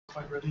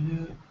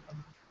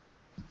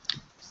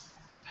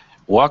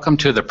Welcome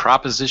to the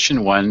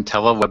Proposition 1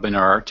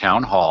 telewebinar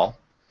town hall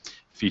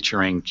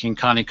featuring King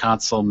County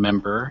Council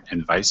member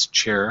and Vice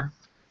Chair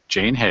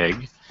Jane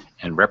Hague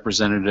and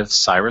Representative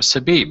Cyrus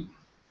Habib.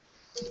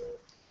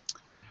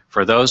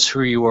 For those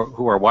who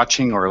are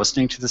watching or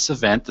listening to this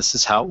event, this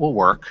is how it will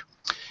work.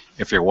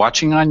 If you're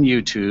watching on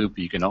YouTube,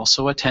 you can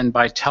also attend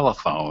by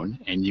telephone,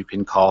 and you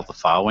can call the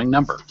following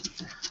number,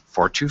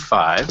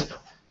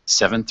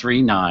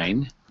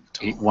 425-739-8154.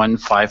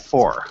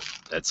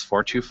 That's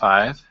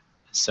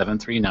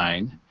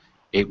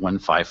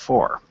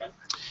 425-739-8154.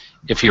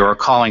 If you are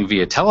calling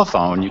via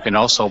telephone, you can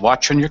also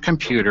watch on your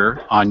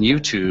computer on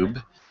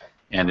YouTube,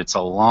 and it's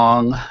a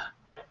long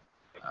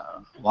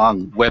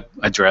web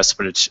address,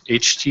 but it's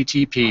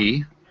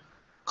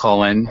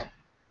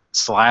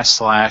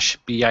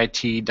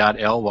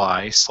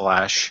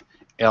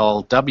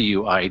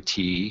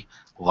http://bit.ly/LWIT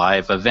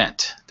live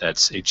event.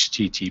 That's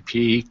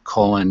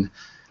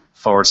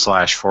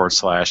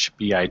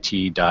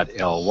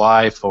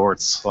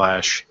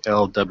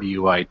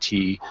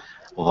http://bit.ly/LWIT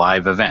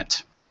live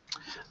event.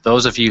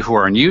 Those of you who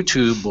are on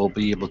YouTube will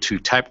be able to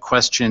type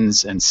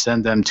questions and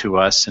send them to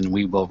us, and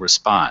we will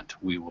respond.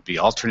 We will be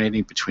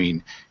alternating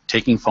between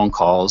taking phone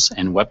calls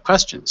and web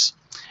questions.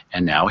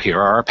 And now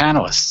here are our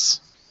panelists.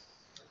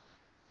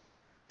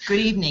 Good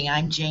evening.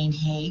 I'm Jane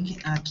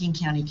Hague, King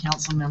County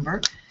Council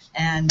member,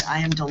 and I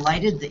am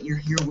delighted that you're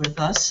here with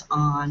us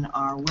on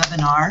our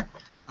webinar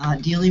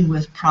dealing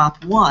with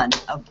Prop 1,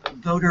 a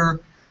voter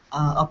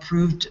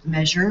approved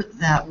measure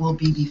that will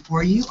be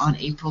before you on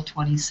April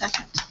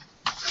 22nd.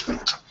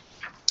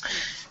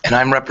 And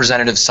I'm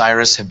Representative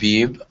Cyrus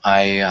Habib.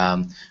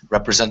 I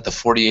represent the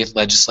 48th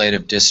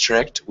Legislative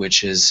District,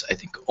 which is, I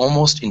think,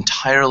 almost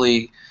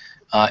entirely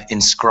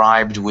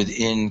inscribed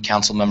within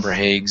Councilmember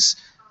Hague's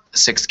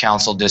 6th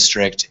Council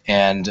District,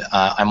 and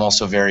I'm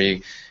also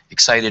very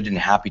excited and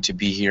happy to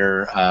be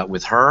here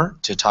with her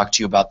to talk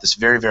to you about this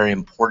very, very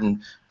important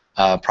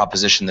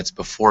proposition that's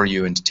before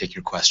you and to take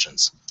your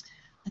questions.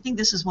 I think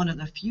this is one of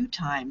the few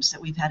times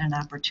that we've had an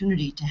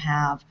opportunity to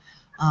have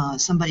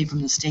somebody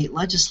from the state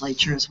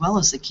legislature as well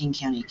as the King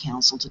County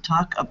Council to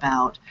talk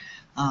about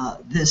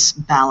this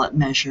ballot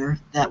measure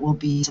that will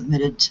be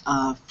submitted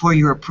for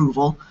your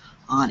approval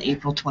on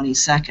April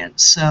 22nd.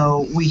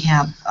 So we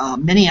have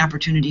many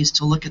opportunities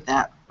to look at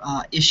that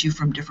issue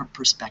from different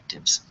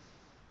perspectives.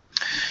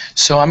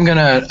 So I'm going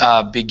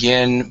to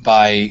begin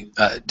by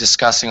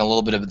discussing a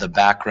little bit of the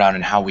background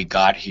and how we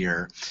got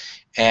here.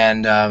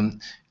 And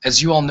as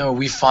you all know,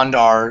 we fund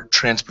our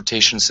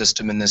transportation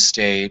system in this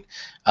state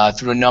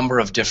through a number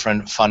of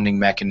different funding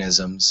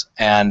mechanisms.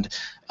 And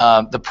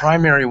the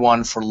primary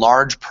one for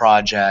large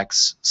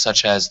projects,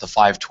 such as the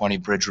 520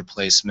 bridge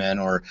replacement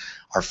or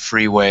our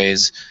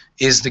freeways,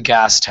 is the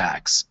gas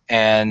tax.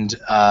 And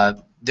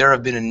there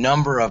have been a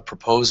number of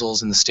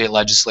proposals in the state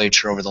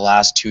legislature over the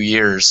last 2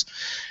 years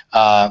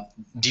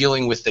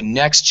dealing with the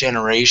next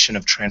generation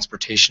of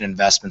transportation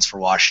investments for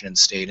Washington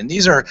State. And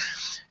these are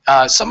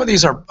some of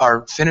these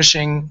are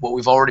finishing what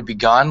we've already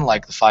begun,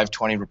 like the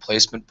 520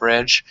 replacement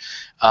bridge.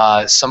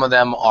 Some of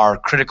them are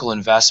critical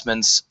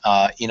investments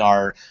in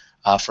our,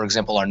 for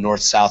example, our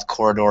north-south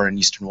corridor in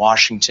eastern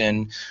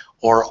Washington,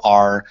 or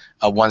our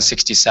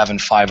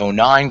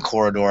 167-509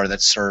 corridor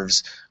that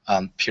serves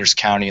Pierce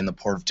County and the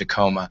Port of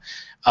Tacoma.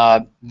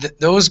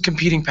 Those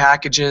competing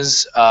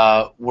packages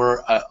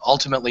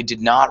ultimately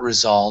did not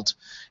result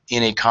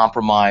in a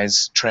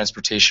compromise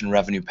transportation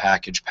revenue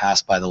package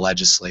passed by the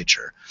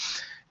legislature.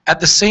 At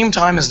the same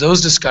time as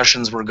those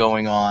discussions were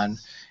going on,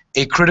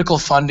 a critical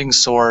funding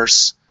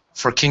source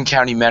for King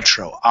County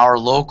Metro, our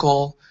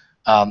local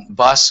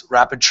bus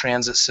rapid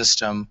transit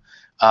system,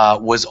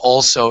 was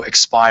also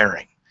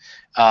expiring.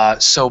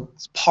 So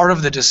part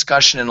of the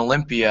discussion in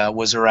Olympia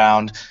was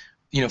around,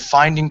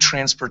 finding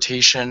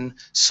transportation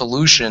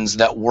solutions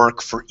that work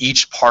for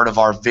each part of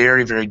our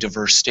very, very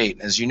diverse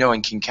state. As you know,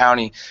 in King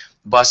County,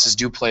 buses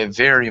do play a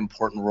very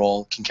important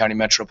role. King County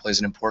Metro plays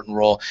an important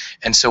role.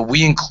 And so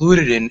we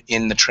included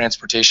in the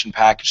transportation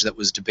package that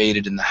was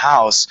debated in the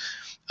House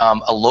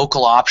a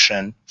local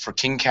option for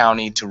King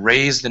County to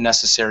raise the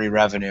necessary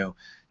revenue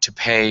to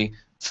pay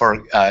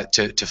for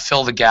to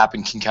fill the gap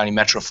in King County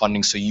Metro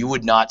funding, so you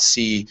would not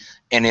see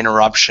an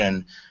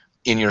interruption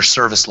in your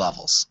service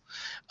levels.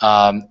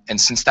 And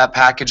since that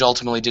package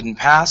ultimately didn't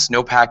pass,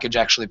 no package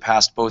actually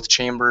passed both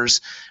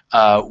chambers,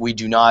 we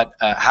do not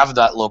have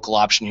that local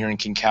option here in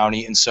King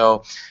County. And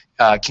so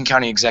King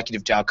County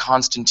Executive Dow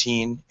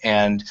Constantine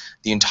and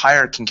the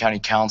entire King County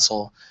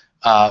Council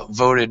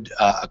voted,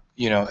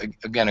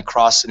 again,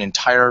 across an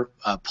entire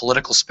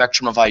political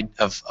spectrum of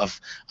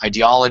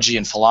ideology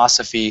and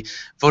philosophy,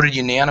 voted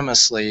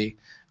unanimously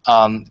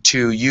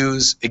to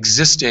use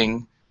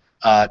existing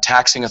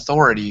taxing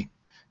authority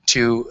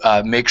to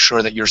make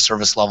sure that your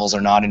service levels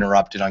are not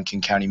interrupted on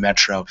King County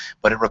Metro,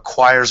 but it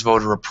requires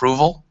voter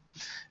approval.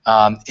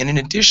 And in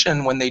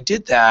addition, when they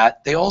did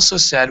that, they also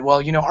said,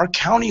 well, our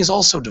county is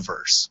also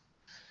diverse.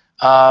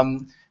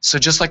 So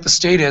just like the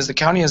state is, the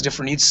county has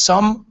different needs.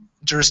 Some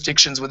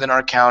jurisdictions within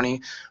our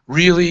county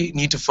really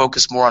need to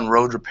focus more on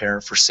road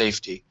repair for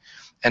safety.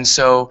 And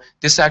so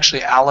this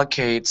actually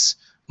allocates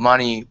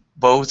money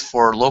both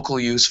for local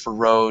use for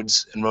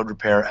roads and road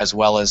repair, as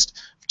well as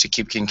to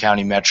keep King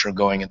County Metro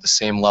going at the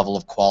same level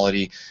of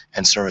quality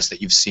and service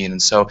that you've seen.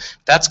 And so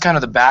that's kind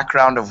of the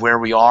background of where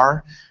we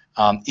are.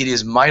 It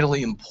is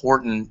mightily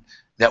important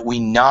that we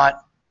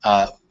not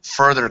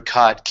further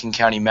cut King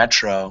County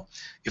Metro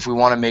if we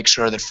want to make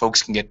sure that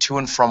folks can get to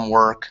and from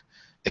work,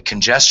 that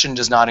congestion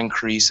does not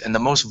increase, and the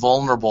most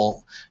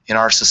vulnerable in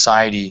our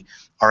society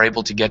are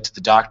able to get to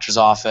the doctor's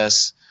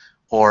office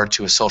or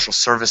to a social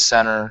service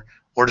center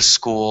or to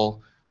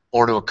school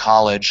or to a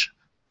college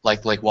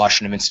like Lake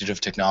Washington Institute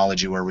of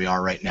Technology where we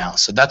are right now.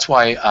 So that's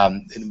why,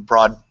 in a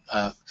broad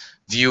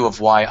view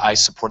of why I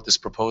support this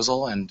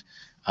proposal, and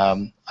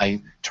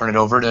I turn it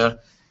over to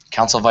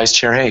Council Vice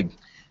Chair Hague.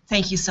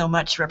 Thank you so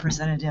much,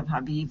 Representative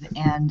Habib,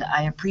 and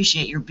I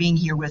appreciate your being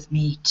here with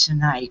me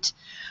tonight.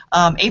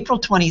 April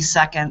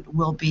 22nd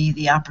will be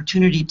the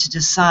opportunity to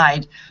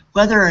decide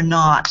whether or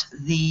not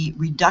the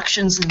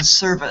reductions in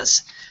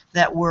service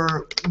that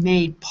were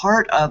made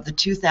part of the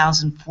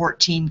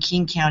 2014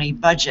 King County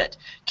budget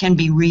can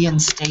be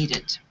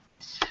reinstated.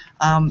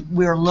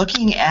 We're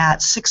looking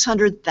at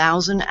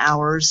 600,000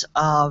 hours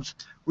of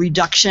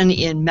reduction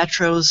in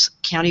Metro's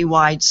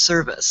countywide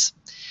service.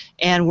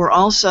 And we're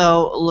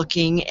also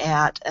looking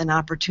at an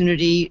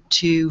opportunity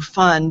to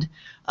fund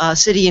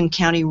city and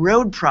county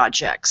road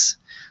projects.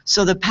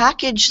 So the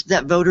package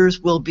that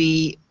voters will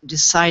be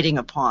deciding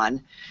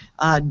upon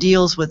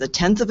deals with a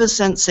 1/10 of a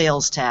cent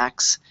sales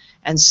tax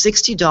and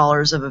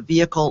 $60 of a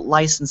vehicle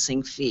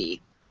licensing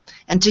fee.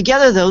 And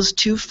together those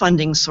two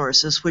funding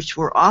sources, which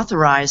were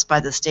authorized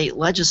by the state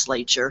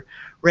legislature,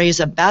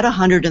 raise about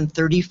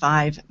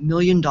 $135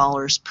 million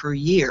per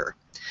year.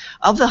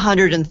 Of the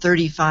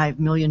 $135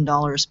 million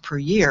per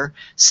year,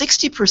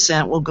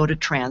 60% will go to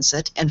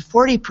transit and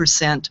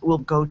 40% will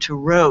go to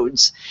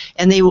roads.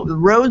 And the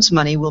roads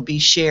money will be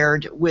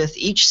shared with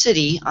each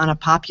city on a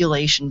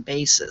population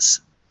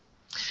basis.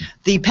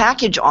 The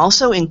package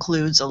also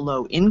includes a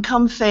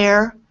low-income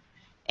fare,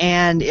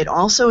 and it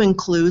also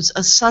includes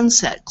a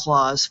sunset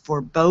clause for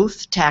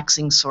both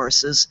taxing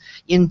sources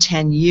in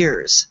 10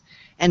 years.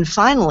 And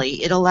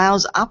finally, it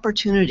allows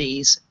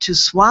opportunities to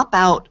swap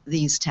out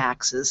these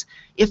taxes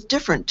if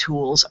different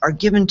tools are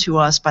given to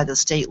us by the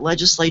state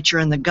legislature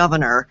and the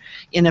governor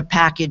in a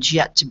package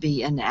yet to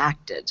be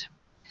enacted.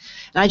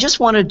 And I just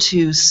wanted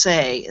to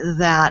say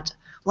that,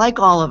 like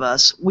all of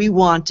us, we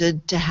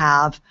wanted to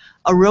have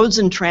a roads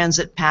and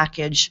transit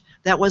package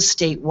that was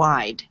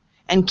statewide.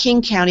 And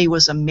King County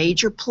was a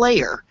major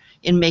player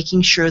in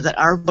making sure that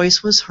our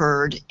voice was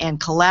heard and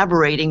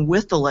collaborating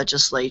with the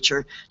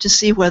legislature to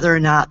see whether or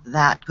not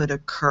that could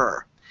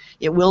occur.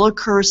 It will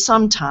occur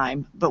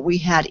sometime, but we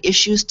had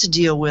issues to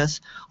deal with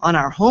on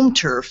our home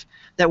turf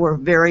that were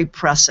very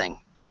pressing.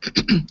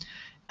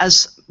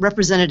 As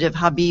Representative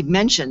Habib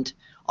mentioned,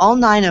 all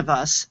 9 of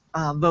us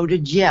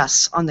voted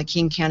yes on the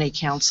King County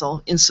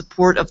Council in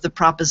support of the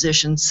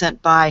proposition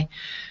sent by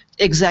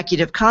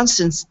Executive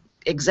Constantine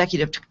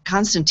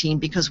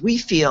because we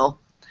feel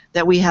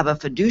that we have a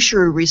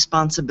fiduciary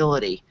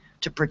responsibility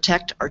to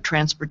protect our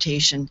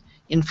transportation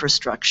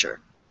infrastructure.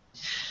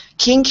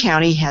 King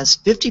County has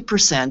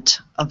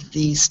 50% of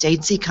the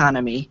state's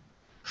economy,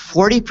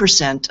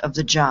 40% of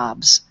the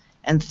jobs,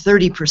 and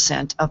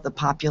 30% of the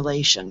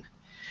population.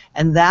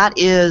 And that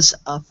is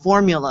a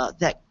formula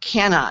that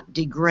cannot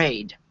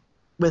degrade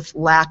with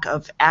lack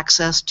of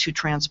access to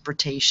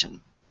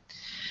transportation.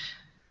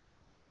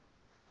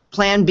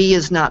 Plan B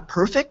is not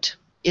perfect.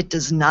 It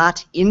does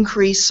not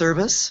increase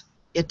service.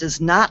 It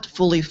does not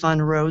fully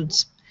fund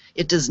roads.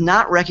 It does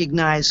not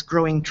recognize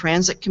growing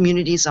transit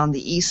communities on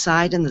the east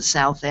side and the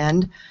south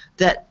end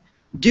that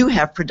do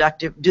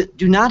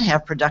not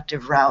have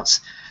productive routes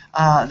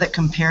that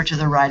compare to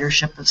the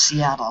ridership of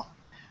Seattle.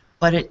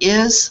 But it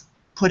is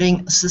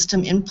putting a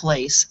system in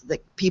place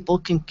that people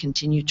can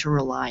continue to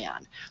rely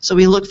on. So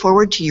we look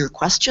forward to your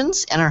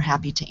questions and are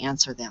happy to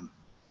answer them.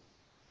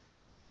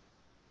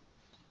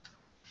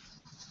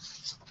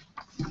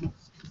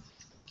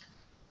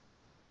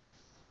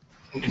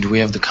 Do we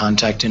have the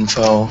contact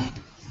info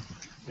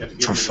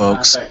for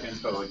folks? Contact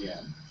info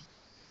again.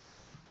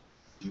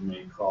 You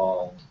may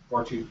call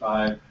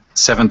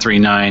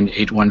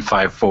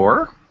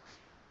 425-739-8154,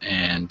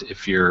 and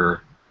if you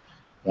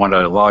want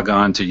to log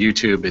on to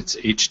YouTube, it's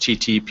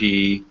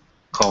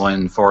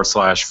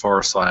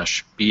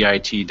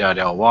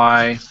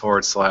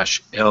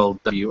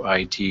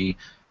http://bit.ly/LWIT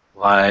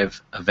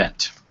live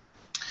event.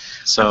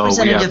 So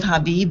Representative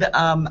Habib,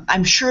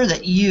 I'm sure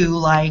that you,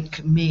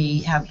 like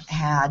me, have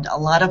had a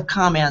lot of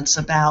comments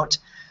about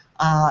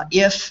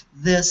if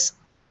this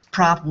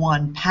Prop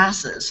 1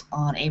 passes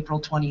on April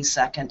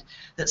 22nd,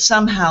 that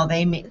somehow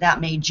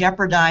that may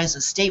jeopardize a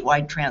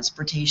statewide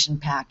transportation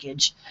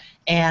package,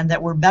 and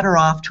that we're better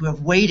off to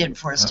have waited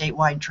for a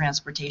statewide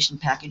transportation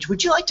package.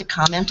 Would you like to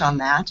comment on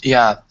that?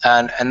 Yeah,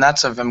 and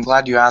that's I'm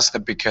glad you asked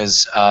that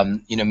because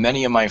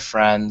many of my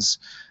friends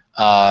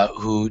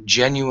who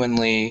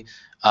genuinely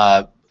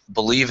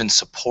believe and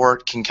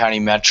support King County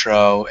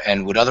Metro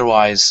and would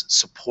otherwise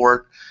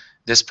support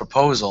this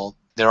proposal,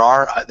 there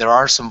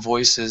are some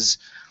voices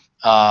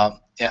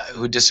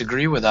who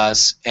disagree with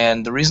us,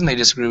 and the reason they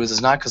disagree with us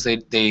is not because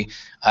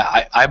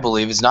I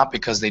believe is not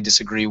because they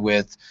disagree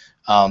with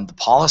the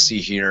policy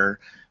here,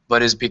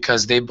 but is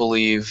because they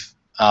believe,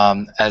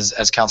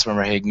 as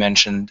Councilmember Hague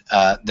mentioned,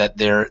 that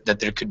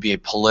there could be a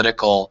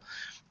political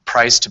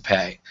price to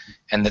pay,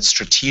 and that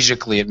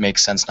strategically it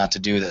makes sense not to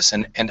do this.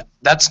 And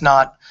that's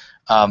not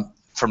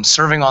from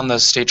serving on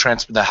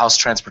the House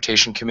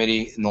Transportation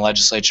Committee in the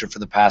legislature for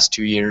the past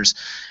 2 years,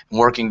 and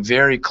working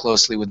very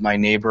closely with my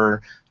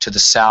neighbor to the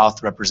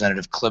south,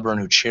 Representative Cliburn,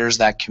 who chairs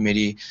that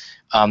committee.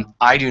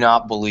 I do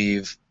not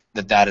believe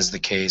that that is the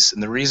case,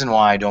 and the reason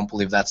why I don't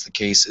believe that's the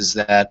case is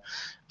that,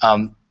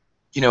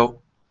 you know,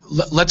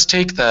 let's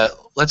take the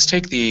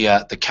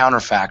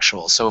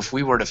counterfactual. So if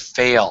we were to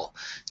fail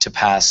to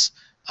pass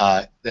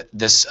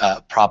this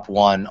Prop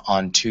 1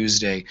 on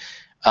Tuesday,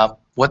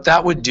 what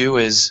that would do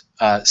is,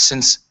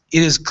 since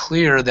it is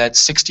clear that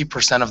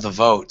 60% of the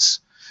votes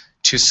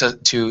to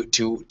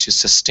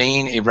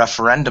sustain a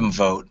referendum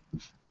vote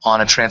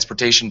on a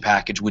transportation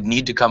package would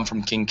need to come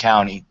from King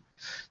County.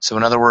 So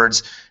in other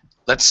words,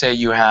 let's say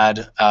you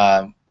had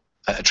a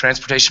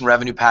transportation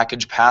revenue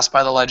package passed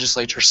by the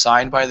legislature,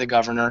 signed by the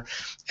governor,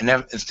 and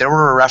if there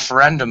were a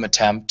referendum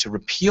attempt to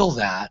repeal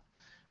that,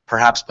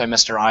 perhaps by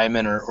Mr.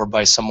 Iman or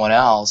by someone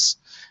else,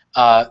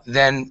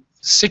 then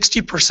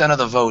 60% of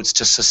the votes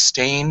to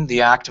sustain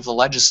the act of the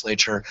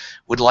legislature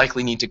would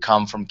likely need to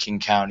come from King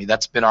County.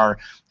 That's been our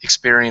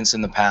experience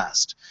in the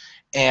past.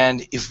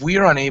 And if we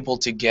are unable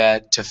to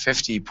get to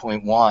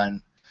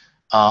 50.1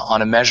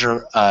 on a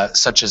measure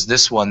such as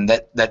this one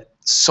that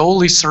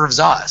solely serves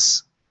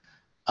us,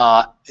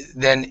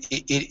 then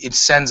it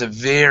sends a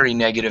very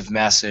negative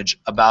message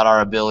about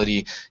our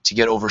ability to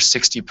get over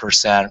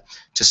 60%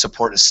 to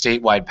support a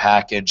statewide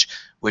package,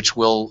 which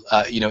will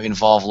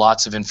involve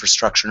lots of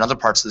infrastructure in other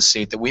parts of the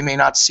state that we may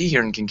not see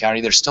here in King County.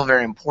 They're still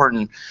very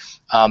important,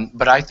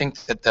 but I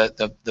think that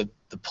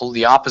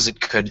the opposite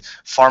could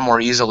far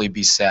more easily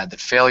be said, that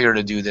failure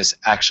to do this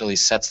actually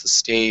sets the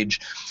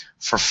stage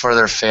for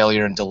further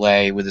failure and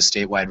delay with a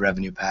statewide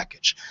revenue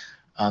package.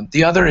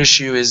 The other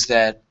issue is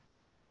that,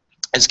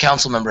 as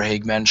Councilmember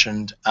Hague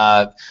mentioned,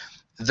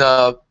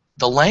 the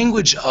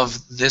language of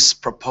this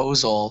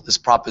proposal, this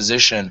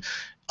proposition,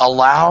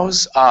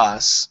 allows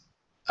us,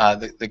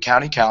 the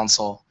County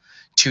Council,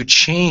 to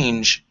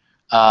change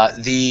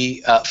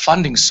the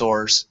funding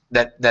source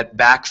that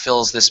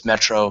backfills this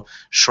Metro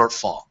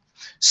shortfall.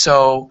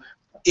 So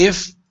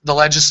if the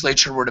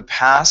legislature were to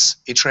pass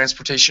a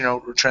transportation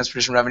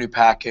revenue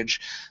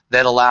package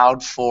that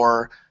allowed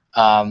for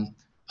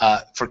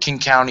King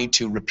County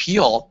to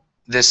repeal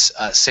this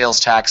sales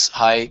tax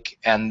hike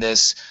and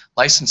this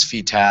license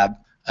fee tab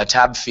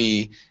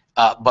fee,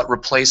 but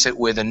replace it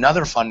with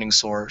another funding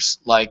source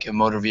like a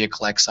motor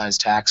vehicle excise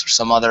tax or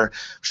some other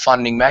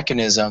funding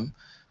mechanism,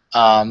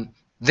 then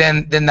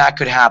that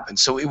could happen.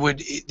 So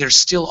there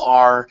still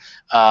are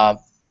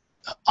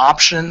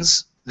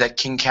options that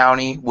King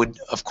County would,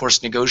 of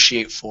course,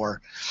 negotiate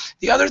for.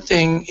 The other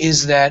thing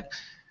is that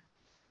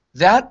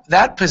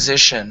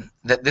position,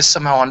 that this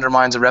somehow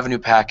undermines a revenue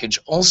package,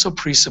 also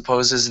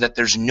presupposes that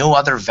there's no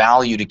other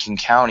value to King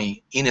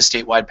County in a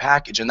statewide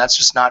package, and that's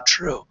just not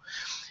true.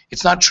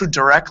 It's not true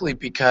directly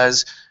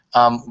because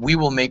we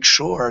will make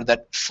sure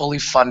that fully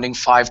funding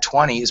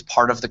 520 is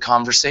part of the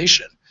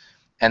conversation.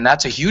 And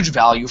that's a huge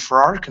value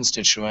for our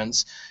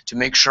constituents, to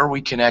make sure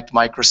we connect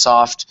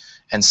Microsoft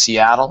and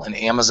Seattle and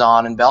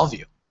Amazon and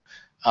Bellevue.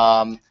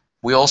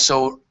 We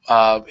also,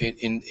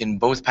 in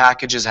both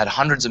packages, had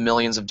hundreds of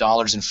millions of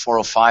dollars in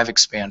 405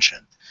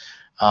 expansion.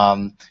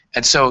 And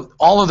so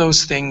all of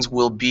those things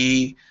will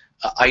be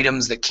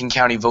items that King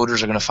County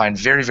voters are going to find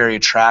very, very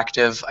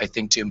attractive, I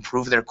think, to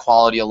improve their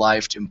quality of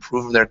life, to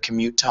improve their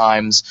commute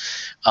times.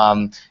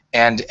 And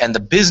the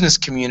business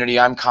community,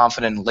 I'm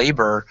confident,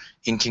 labor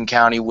in King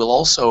County will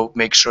also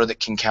make sure that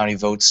King County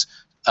votes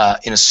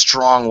in a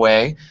strong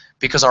way,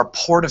 because our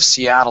Port of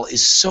Seattle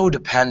is so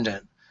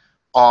dependent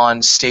on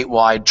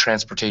statewide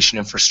transportation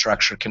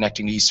infrastructure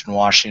connecting to Eastern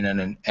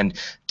Washington and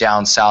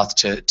down south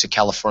to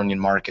Californian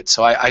markets.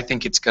 So I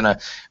think it's going to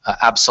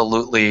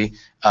absolutely,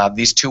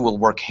 these two will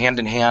work hand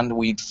in hand.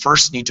 We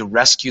first need to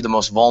rescue the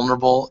most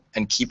vulnerable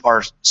and keep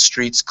our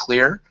streets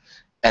clear,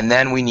 and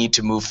then we need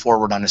to move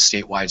forward on a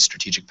statewide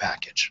strategic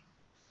package.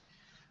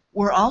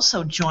 We're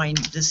also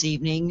joined this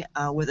evening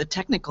with a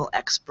technical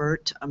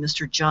expert,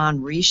 Mr. John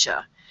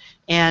Risha.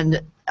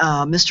 And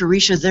Mr.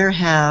 Risha, there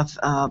have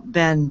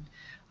been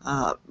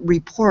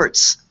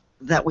reports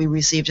that we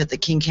received at the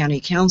King County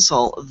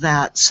Council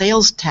that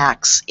sales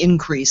tax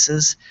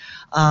increases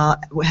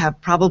have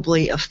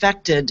probably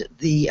affected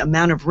the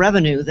amount of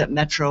revenue that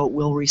Metro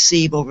will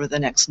receive over the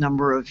next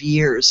number of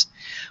years.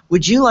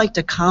 Would you like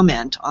to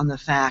comment on the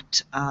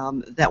fact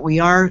that we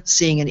are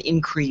seeing an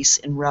increase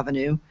in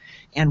revenue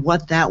and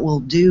what that will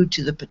do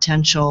to the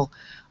potential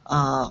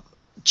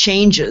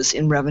changes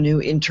in revenue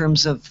in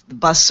terms of the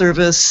bus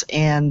service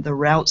and the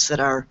routes that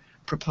are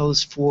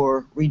proposed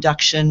for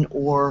reduction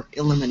or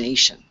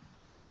elimination?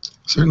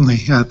 Certainly.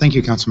 Thank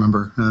you,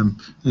 Councilmember,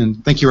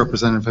 and thank you,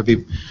 Representative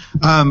Habib.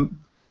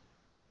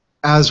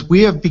 As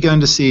we have begun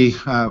to see,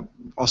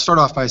 I'll start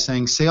off by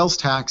saying sales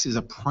tax is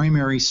a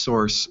primary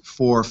source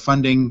for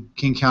funding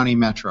King County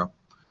Metro.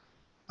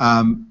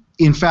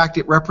 In fact,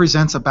 it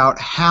represents about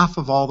half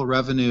of all the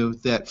revenue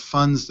that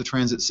funds the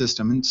transit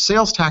system, and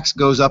sales tax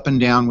goes up and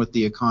down with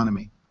the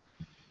economy.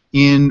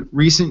 In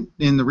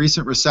the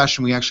recent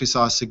recession, we actually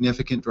saw a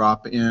significant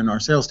drop in our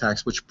sales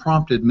tax, which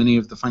prompted many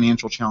of the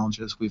financial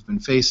challenges we've been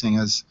facing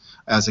as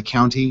a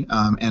county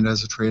and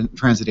as a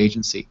transit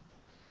agency.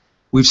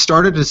 We've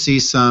started to see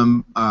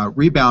some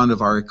rebound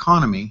of our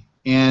economy,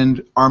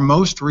 and our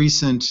most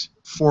recent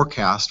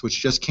forecast,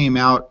 which just came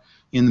out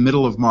in the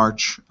middle of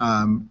March,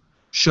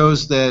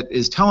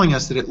 is telling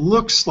us that it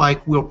looks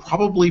like we'll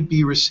probably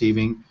be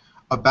receiving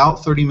about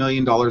 $30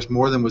 million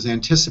more than was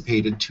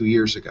anticipated 2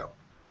 years ago.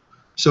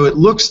 So it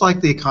looks like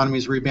the economy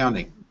is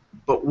rebounding.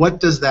 But what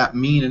does that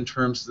mean in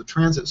terms of the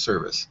transit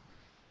service?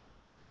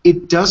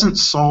 It doesn't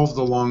solve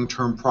the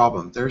long-term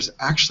problem. There's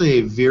actually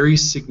a very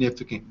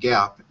significant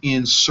gap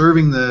in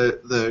serving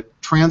the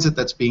transit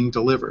that's being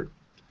delivered.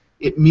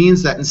 It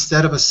means that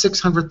instead of a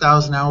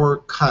 600,000 hour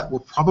cut, we're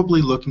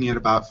probably looking at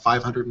about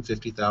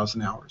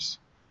 550,000 hours.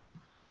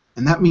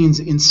 And that means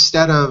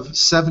instead of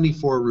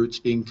 74 routes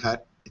being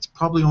cut, it's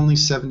probably only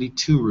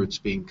 72 routes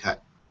being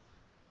cut.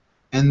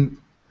 And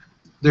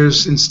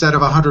there's, instead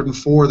of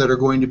 104 that are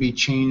going to be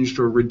changed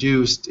or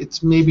reduced,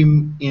 it's maybe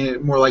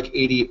more like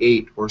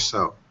 88 or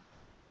so.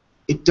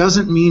 It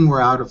doesn't mean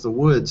we're out of the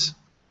woods,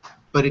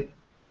 but it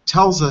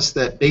tells us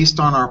that based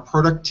on our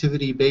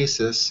productivity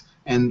basis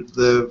and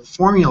the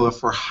formula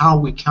for how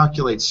we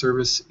calculate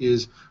service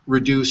is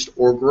reduced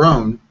or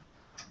grown,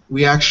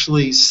 we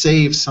actually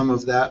save some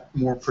of that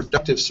more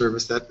productive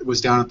service that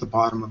was down at the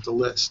bottom of the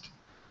list.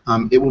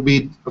 It will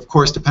be, of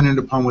course, dependent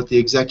upon what the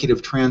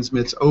executive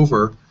transmits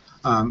over,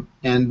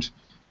 and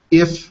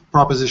if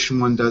Proposition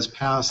 1 does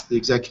pass, the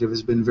executive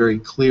has been very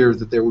clear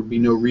that there would be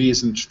no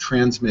reason to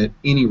transmit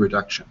any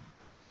reduction.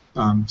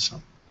 So,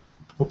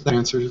 hope that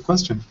answers your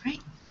question.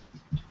 Great.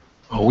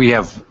 Well, we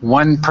have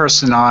one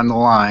person on the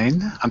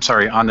line. I'm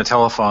sorry, on the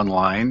telephone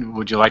line.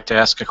 Would you like to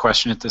ask a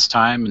question at this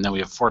time? And then we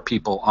have 4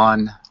 people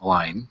on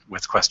line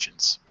with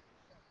questions.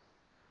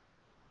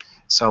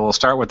 So we'll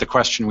start with the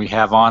question we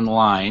have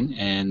online,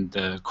 and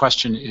the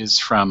question is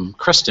from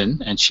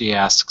Kristen, and she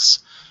asks,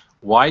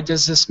 why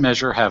does this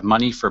measure have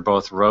money for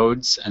both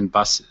roads and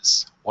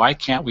buses? Why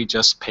can't we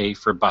just pay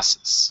for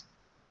buses?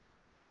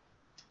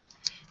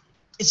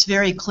 It's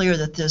very clear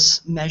that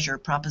this measure,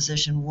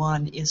 Proposition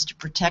 1, is to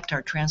protect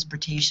our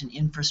transportation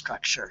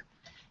infrastructure.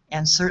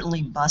 And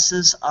certainly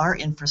buses are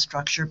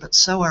infrastructure, but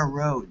so are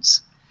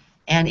roads.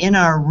 And in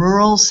our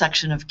rural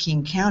section of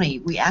King County,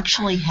 we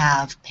actually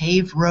have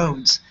paved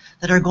roads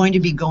that are going to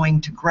be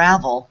going to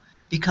gravel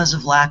because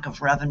of lack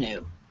of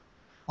revenue.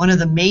 One of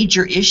the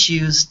major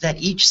issues that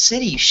each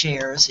city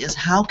shares is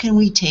how can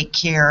we take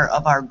care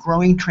of our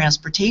growing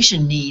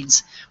transportation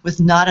needs with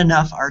not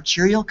enough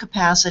arterial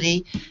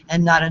capacity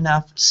and not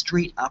enough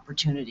street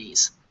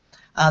opportunities.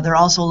 They're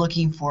also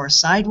looking for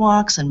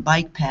sidewalks and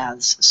bike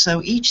paths.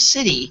 So each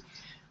city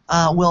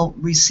will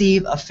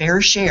receive a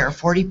fair share,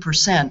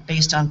 40%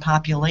 based on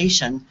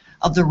population,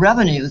 of the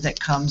revenue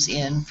that comes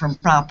in from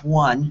Prop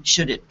 1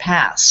 should it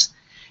pass.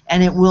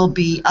 And it will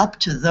be up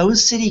to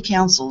those city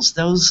councils,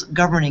 those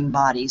governing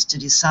bodies, to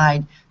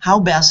decide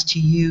how best to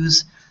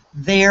use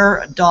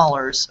their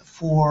dollars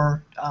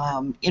for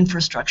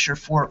infrastructure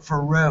for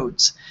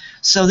roads.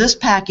 So this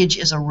package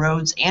is a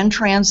roads and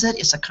transit.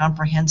 It's a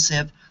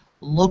comprehensive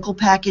local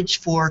package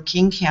for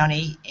King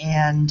County,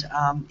 and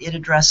it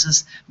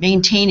addresses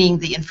maintaining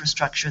the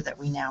infrastructure that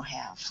we now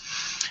have.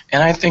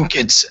 And I think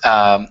it's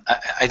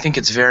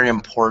very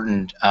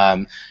important.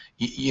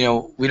 You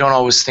know, we don't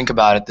always think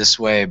about it this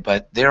way,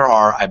 but there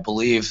are, I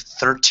believe,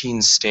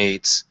 13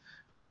 states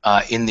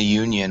in the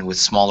union with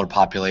smaller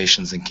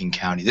populations than King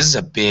County. This is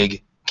a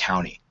big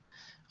county.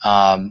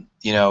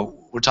 You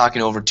know, we're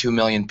talking over 2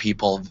 million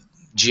people,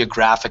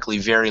 geographically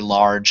very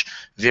large,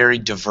 very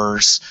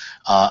diverse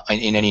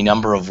in any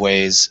number of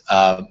ways.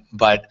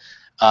 But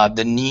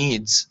the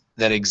needs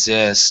that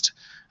exist,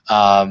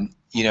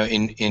 you know,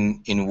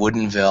 in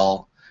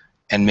Woodinville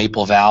and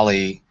Maple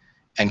Valley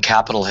and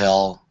Capitol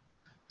Hill,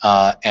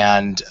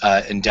 and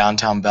in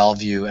downtown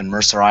Bellevue and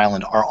Mercer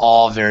Island are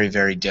all very,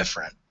 very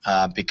different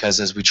because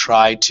as we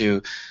try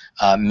to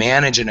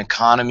manage an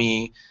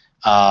economy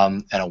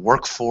and a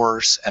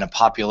workforce and a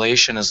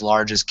population as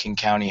large as King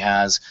County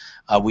has,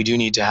 we do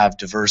need to have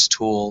diverse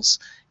tools.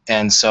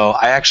 And so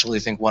I actually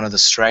think one of the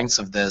strengths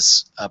of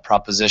this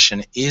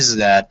proposition is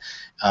that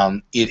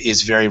it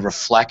is very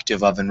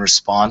reflective of and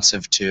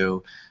responsive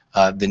to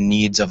the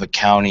needs of a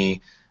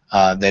county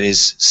that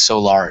is so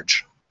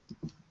large.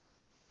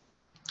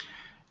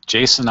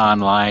 Jason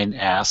online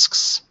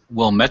asks,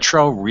 will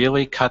Metro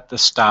really cut the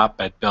stop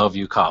at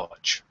Bellevue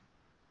College?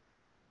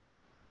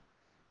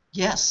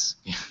 Yes.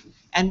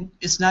 And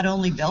it's not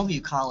only Bellevue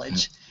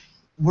College.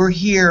 we're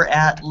here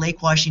at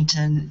Lake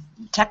Washington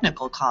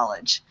Technical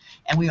College,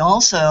 and we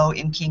also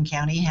in King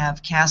County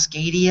have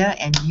Cascadia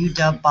and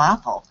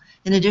UW-Bothell,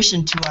 in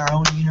addition to our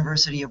own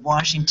University of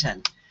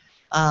Washington.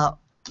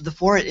 The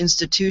four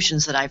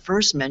institutions that I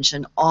first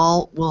mentioned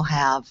all will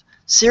have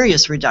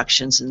serious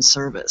reductions in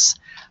service.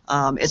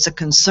 It's a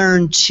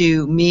concern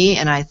to me,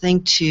 and I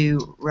think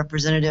to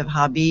Representative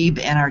Habib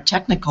and our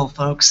technical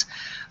folks,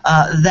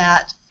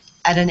 that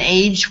at an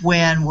age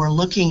when we're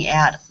looking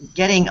at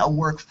getting a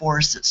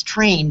workforce that's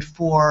trained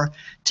for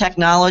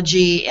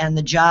technology and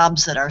the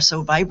jobs that are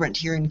so vibrant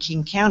here in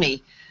King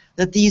County,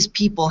 that these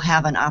people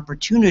have an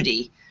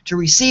opportunity to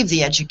receive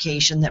the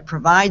education that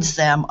provides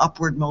them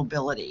upward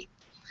mobility.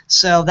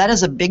 So that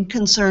is a big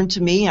concern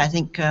to me. I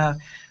think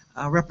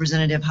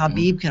Representative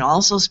Habib can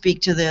also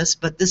speak to this,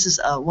 but this is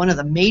one of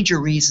the major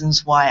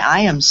reasons why I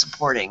am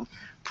supporting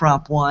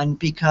Prop 1,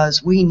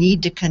 because we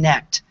need to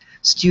connect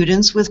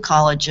students with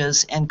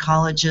colleges and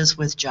colleges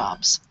with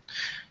jobs.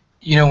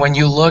 You know, when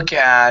you look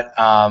at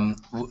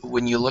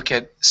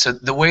so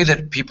the way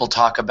that people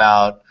talk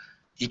about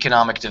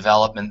economic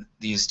development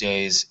these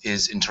days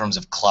is in terms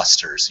of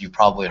clusters. You've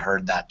probably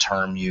heard that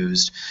term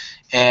used.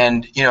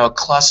 And, you know, a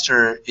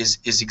cluster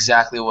is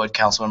exactly what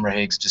Councilmember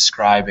Hague's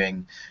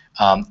describing.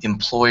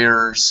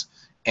 Employers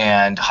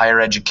and higher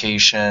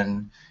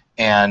education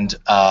and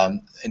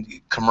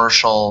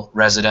commercial,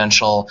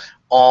 residential,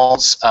 all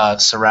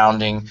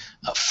surrounding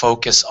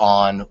focus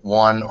on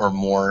one or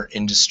more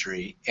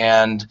industry.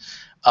 And,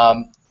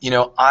 you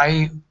know,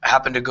 I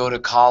happened to go to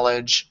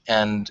college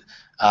and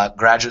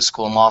graduate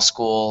school and law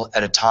school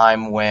at a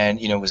time when,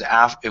 you know,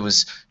 it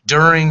was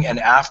during and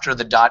after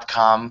the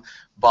dot-com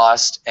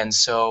bust. And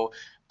so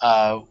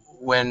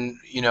when,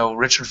 you know,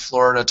 Richard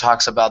Florida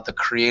talks about the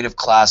creative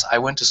class, I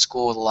went to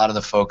school with a lot of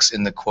the folks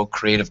in the, quote,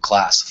 creative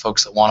class, the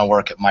folks that want to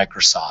work at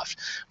Microsoft,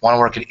 want to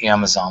work at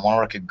Amazon, want to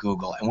work at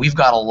Google. And we've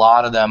got a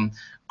lot of them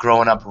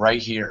growing up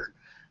right here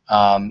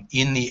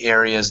in the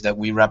areas that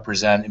we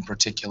represent, in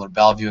particular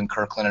Bellevue and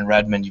Kirkland and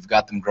Redmond. You've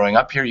got them growing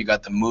up here, you've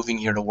got them moving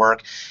here to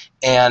work.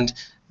 And,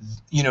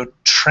 you know,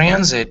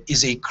 transit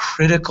is a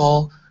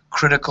critical,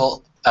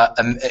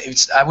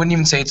 I wouldn't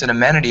even say it's an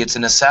amenity, it's a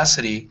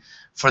necessity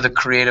for the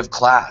creative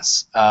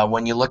class.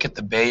 When you look at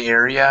the Bay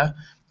Area,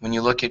 when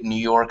you look at New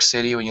York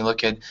City, when you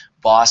look at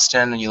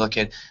Boston, when you look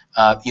at,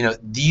 you know,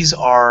 these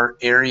are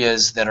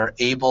areas that are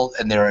able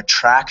and they're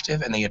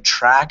attractive and they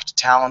attract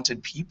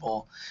talented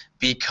people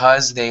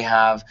because they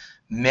have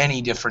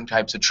many different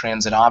types of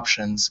transit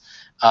options.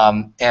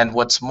 And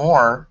what's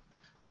more,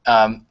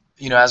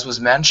 you know, as was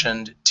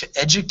mentioned, to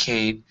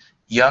educate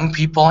young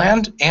people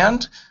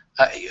and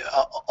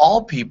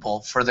all people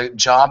for the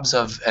jobs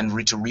of, and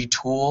to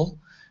retool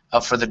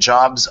for the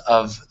jobs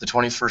of the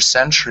 21st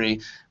century,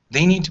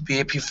 they need to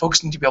be,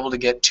 folks need to be able to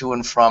get to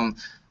and from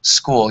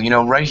school. You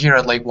know, right here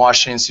at Lake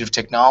Washington Institute of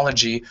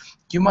Technology,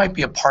 you might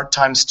be a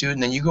part-time student,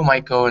 then you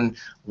might go and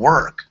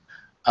work.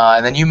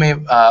 And then you may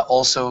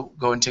also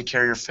go and take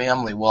care of your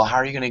family. Well, how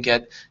are you going to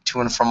get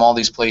to and from all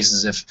these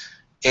places if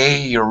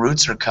A, your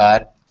routes are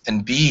cut,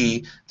 and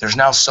B, there's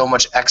now so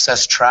much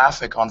excess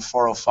traffic on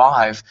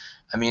 405?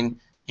 I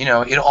mean, you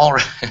know, it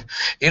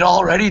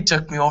already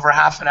took me over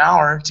half an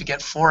hour to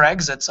get 4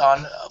 exits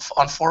on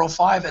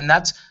 405, and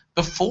that's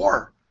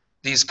before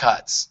these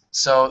cuts.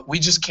 So we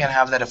just can't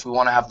have that if we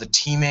want to have the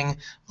teeming,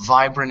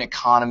 vibrant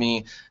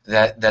economy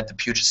that the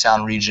Puget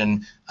Sound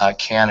region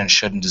can and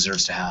should and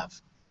deserves to have.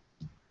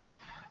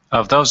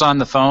 Of those on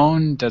the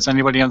phone, does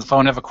anybody on the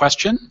phone have a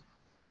question?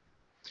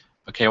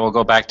 Okay, we'll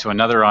go back to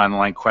another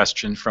online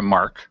question from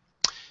Mark.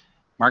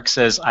 Mark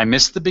says, I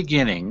missed the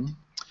beginning.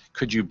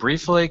 Could you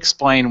briefly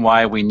explain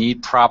why we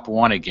need Prop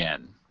 1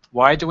 again?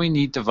 Why do we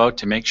need to vote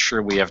to make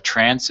sure we have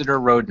transit or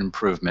road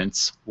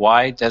improvements?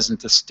 Why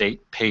doesn't the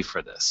state pay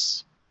for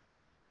this?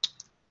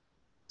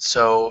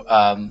 So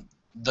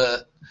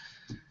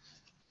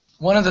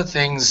one of the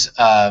things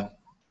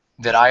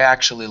that I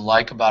actually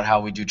like about how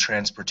we do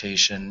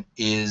transportation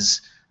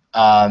is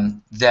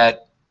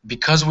that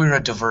because we're a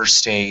diverse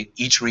state,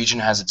 each region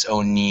has its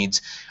own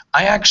needs.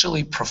 I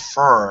actually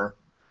prefer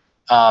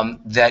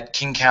that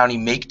King County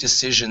make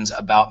decisions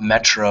about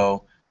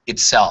Metro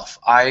itself.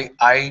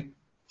 I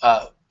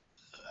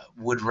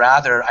would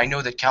rather, I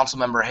know that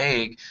Councilmember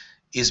Hague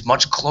is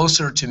much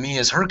closer to me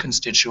as her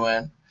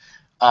constituent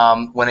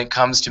when it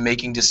comes to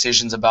making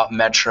decisions about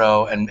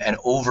Metro and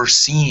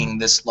overseeing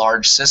this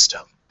large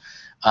system.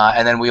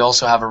 And then we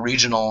also have a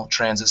regional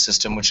transit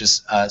system, which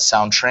is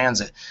Sound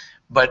Transit.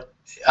 But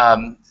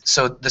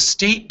so the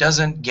state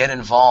doesn't get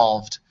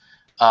involved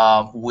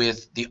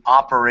with the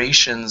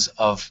operations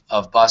of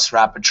bus,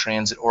 rapid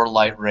transit, or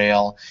light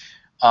rail,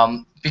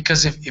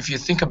 because if you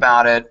think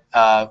about it,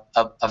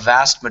 a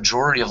vast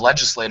majority of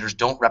legislators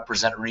don't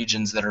represent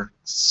regions that are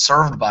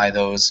served by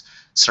those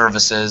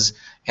services,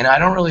 and I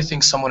don't really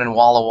think someone in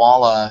Walla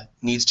Walla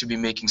needs to be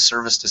making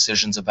service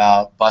decisions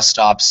about bus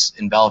stops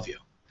in Bellevue.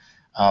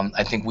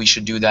 I think we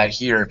should do that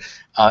here,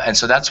 and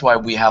so that's why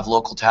we have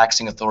local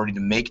taxing authority to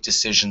make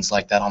decisions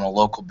like that on a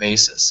local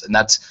basis, and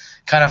that's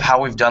kind of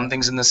how we've done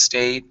things in the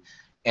state.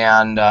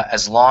 And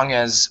as long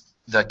as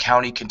the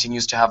county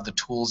continues to have the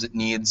tools it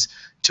needs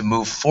to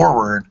move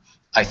forward,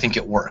 I think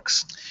it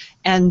works.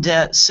 And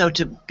so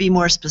to be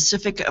more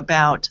specific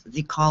about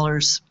the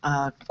caller's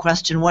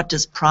question, what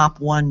does Prop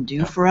 1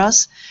 do for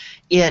us?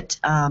 It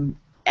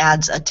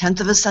adds a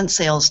 1/10 of a cent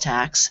sales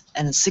tax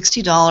and a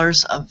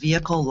 $60 of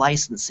vehicle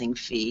licensing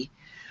fee.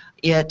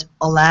 It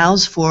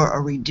allows for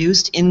a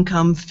reduced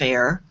income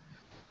fare,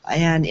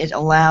 and it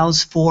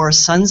allows for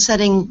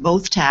sunsetting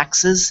both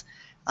taxes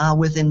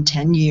within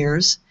 10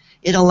 years.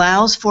 It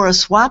allows for a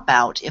swap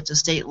out if the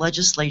state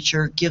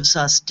legislature gives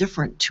us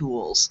different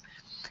tools.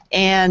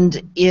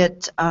 And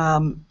it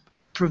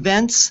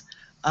prevents,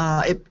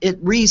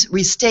 it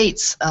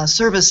restates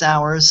service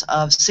hours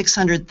of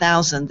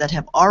 600,000 that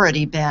have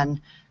already been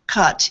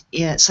cut,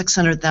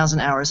 600,000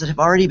 hours that have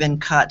already been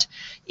cut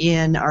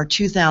in our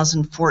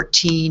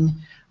 2014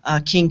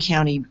 King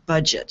County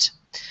budget.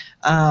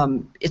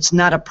 It's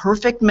not a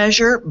perfect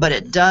measure, but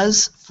it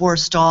does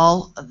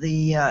forestall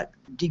the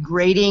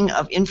degrading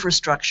of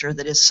infrastructure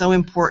that is so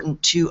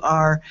important to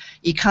our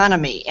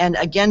economy. And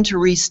again, to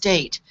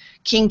restate,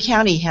 King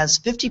County has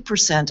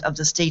 50% of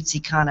the state's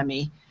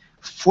economy,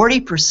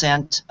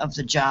 40% of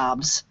the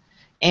jobs,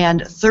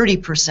 and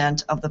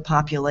 30% of the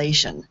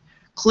population.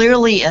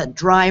 Clearly a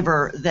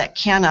driver that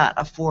cannot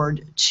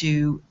afford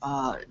to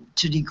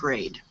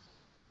degrade.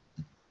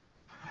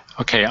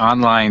 Okay,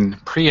 online,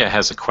 Priya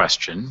has a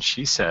question.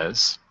 She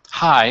says,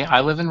 "Hi,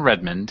 I live in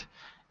Redmond,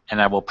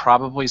 and I will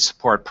probably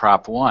support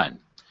Prop 1,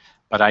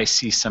 but I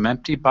see some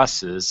empty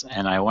buses,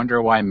 and I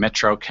wonder why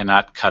Metro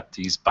cannot cut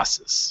these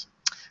buses."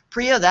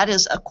 Priya, that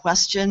is a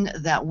question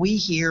that we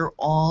hear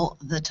all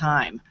the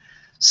time.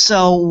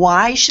 So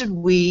why should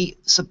we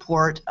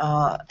support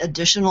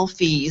additional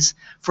fees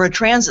for a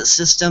transit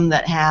system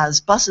that has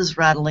buses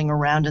rattling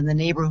around in the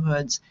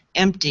neighborhoods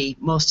empty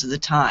most of the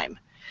time?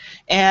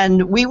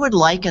 And we would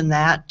liken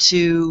that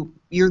to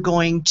you're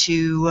going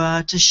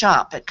to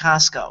shop at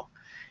Costco.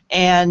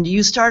 And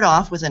you start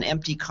off with an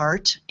empty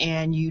cart,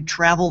 and you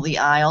travel the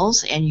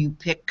aisles, and you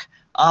pick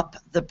up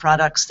the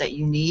products that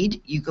you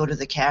need. You go to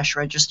the cash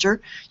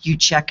register, you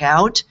check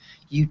out,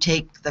 you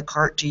take the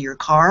cart to your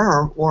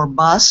car or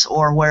bus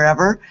or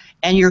wherever,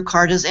 and your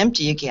cart is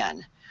empty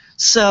again.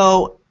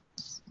 So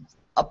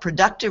a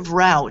productive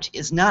route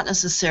is not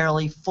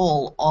necessarily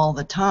full all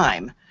the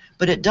time,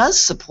 but it does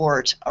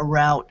support a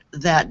route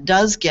that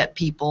does get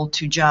people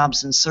to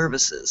jobs and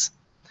services.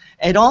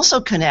 It also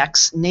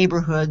connects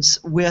neighborhoods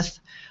with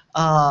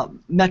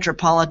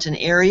metropolitan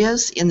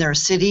areas in their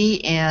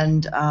city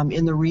and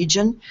in the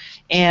region,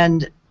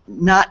 and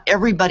not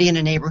everybody in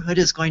a neighborhood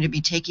is going to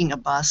be taking a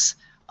bus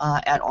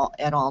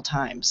at all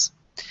times.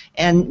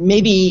 And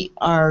maybe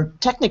our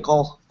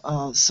technical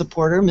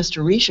supporter,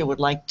 Mr. Risha, would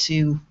like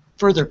to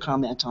further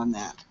comment on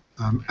that.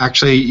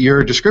 Actually,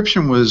 your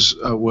description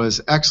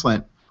was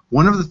excellent.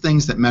 One of the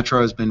things that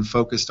Metro has been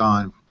focused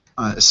on,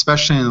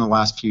 especially in the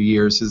last few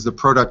years, is the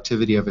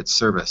productivity of its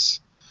service.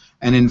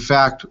 And in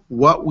fact,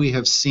 what we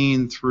have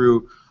seen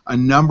through a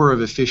number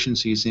of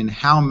efficiencies in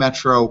how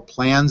Metro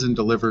plans and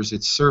delivers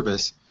its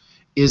service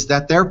is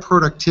that their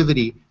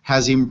productivity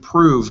has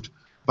improved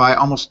by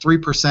almost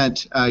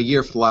 3% a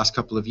year for the last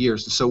couple of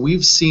years. So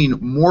we've seen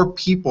more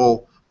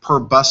people per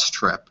bus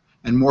trip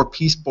and more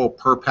people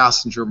per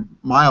passenger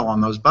mile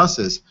on those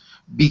buses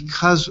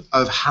because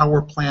of how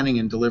we're planning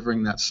and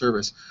delivering that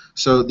service.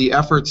 So the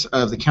efforts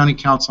of the County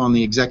Council and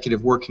the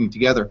executive working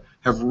together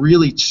have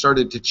really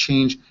started to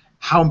change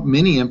how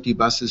many empty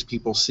buses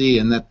people see,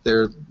 and that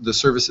the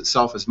service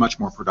itself is much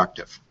more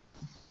productive.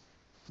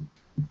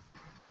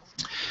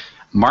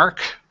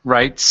 Mark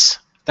writes,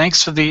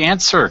 "Thanks for the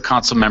answer,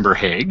 Councilmember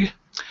Hague.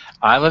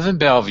 I live in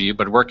Bellevue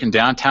but work in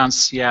downtown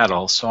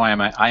Seattle, so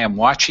I am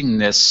watching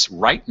this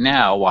right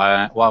now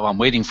while I'm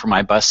waiting for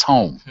my bus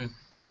home."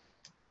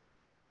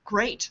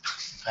 Great.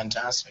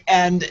 Fantastic.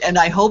 And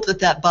I hope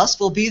that bus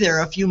will be there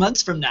a few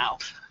months from now.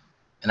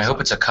 And I hope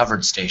it's a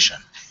covered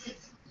station,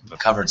 a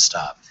covered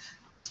stop.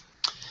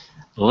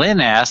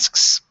 Lynn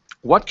asks,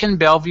 "What can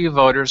Bellevue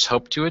voters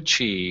hope to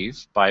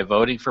achieve by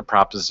voting for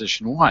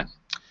Proposition 1?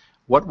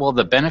 What will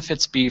the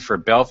benefits be for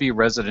Bellevue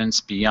residents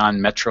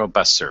beyond Metro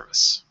bus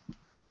service?"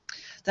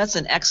 That's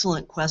an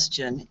excellent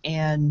question,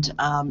 and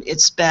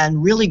it's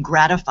been really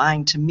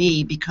gratifying to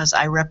me because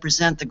I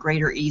represent the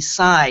Greater East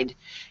Side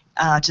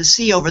to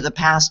see over the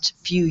past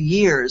few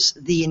years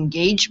the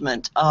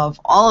engagement of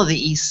all of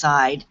the East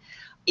Side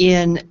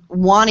in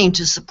wanting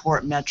to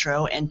support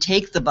Metro and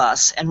take the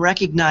bus and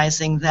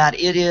recognizing that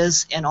it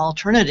is an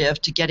alternative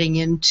to getting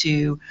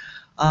into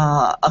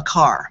a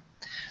car.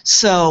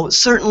 So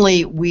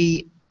certainly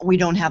we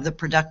don't have the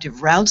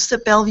productive routes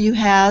that Bellevue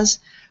has,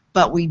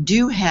 but we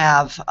do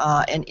have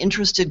an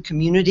interested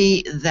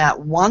community that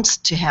wants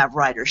to have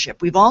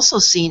ridership. We've also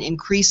seen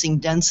increasing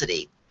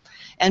density.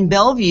 And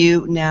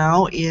Bellevue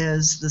now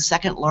is the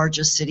second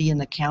largest city in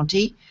the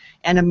county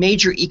and a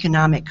major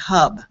economic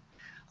hub.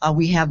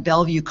 We have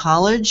Bellevue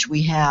College,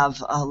 we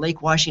have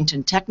Lake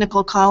Washington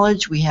Technical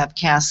College, we have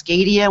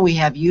Cascadia, we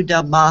have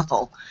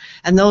UW-Bothell.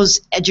 And those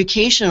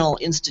educational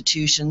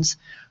institutions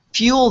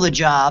fuel the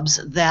jobs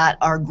that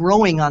are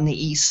growing on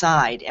the east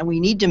side. And we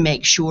need to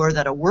make sure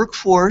that a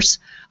workforce,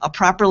 a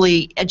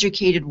properly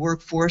educated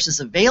workforce, is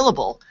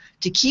available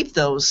to keep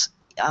those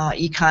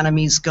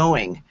economies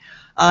going.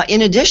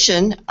 In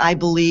addition, I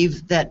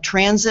believe that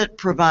transit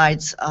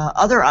provides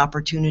other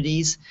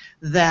opportunities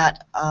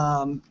that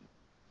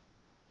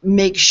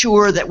make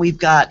sure that we've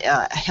got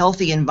a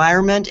healthy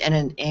environment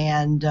and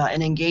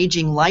an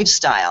engaging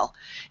lifestyle.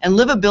 And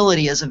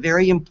livability is a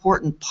very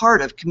important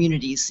part of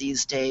communities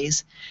these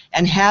days,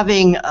 and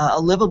having a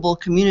livable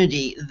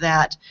community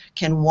that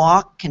can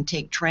walk, can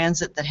take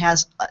transit, that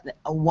has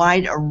a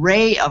wide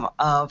array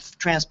of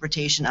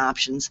transportation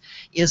options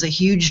is a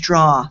huge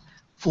draw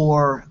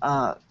for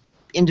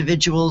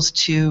individuals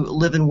to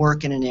live and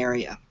work in an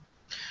area.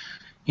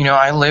 You know,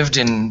 I lived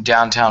in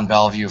downtown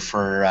Bellevue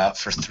for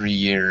 3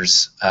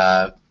 years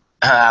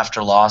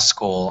after law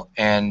school,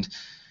 and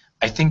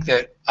I think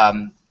that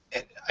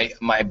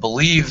I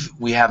believe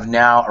we have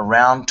now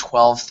around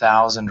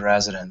 12,000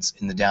 residents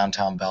in the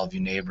downtown Bellevue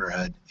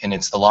neighborhood, and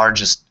it's the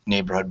largest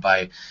neighborhood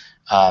by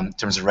in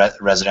terms of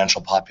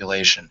residential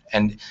population.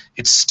 And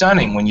it's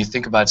stunning when you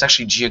think about it. It's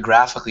actually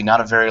geographically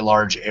not a very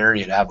large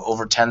area to have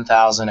over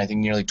 10,000, I think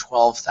nearly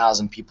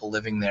 12,000 people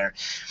living there.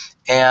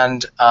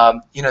 And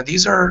you know,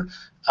 these are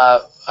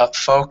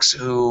folks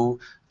who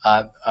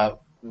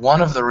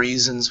one of the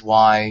reasons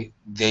why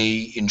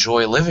they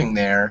enjoy living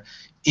there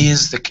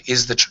is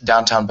the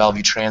downtown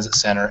Bellevue Transit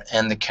Center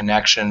and the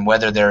connection,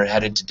 whether they're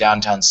headed to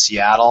downtown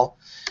Seattle,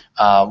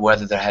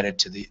 whether they're headed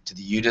to the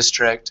U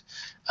District,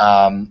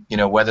 you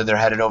know, whether they're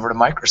headed over to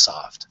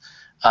Microsoft.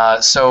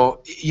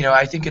 So you know,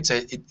 I think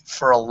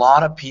for a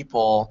lot of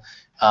people,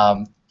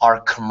 our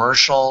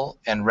commercial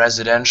and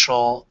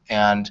residential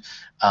and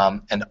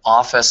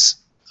office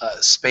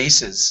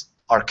spaces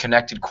are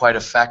connected quite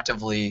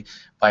effectively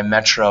by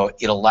Metro.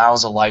 It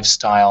allows a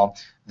lifestyle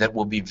that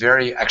will be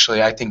very,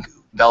 actually, I think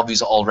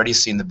Bellevue's already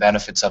seen the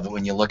benefits of it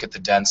when you look at the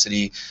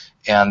density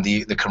and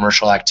the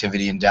commercial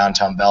activity in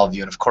downtown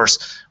Bellevue. And of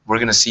course, we're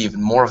going to see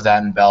even more of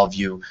that in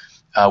Bellevue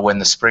when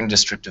the Spring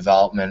District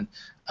development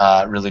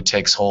really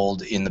takes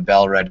hold in the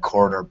Bell Red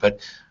corridor. But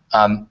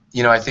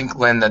you know, I think,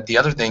 Lynn, that the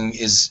other thing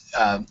is,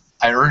 I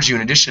urge you,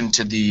 in addition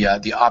to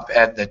the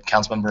op-ed that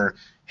Councilmember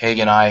Hague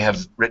and I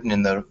have written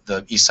in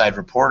the East Side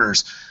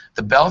Reporters,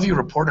 the Bellevue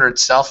Reporter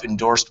itself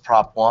endorsed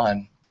Prop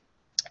 1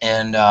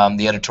 and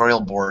the editorial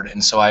board.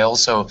 And so I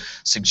also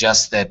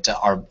suggest that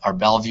our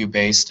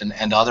Bellevue-based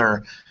and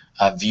other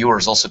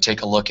viewers also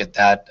take a look at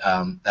that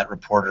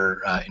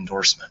reporter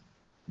endorsement.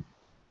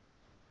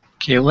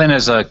 Okay, Lynn,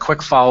 as a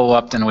quick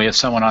follow-up, then we have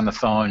someone on the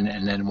phone,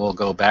 and then we'll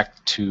go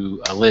back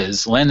to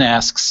Liz. Lynn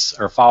asks,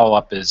 or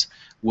follow-up is,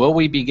 will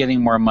we be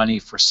getting more money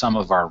for some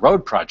of our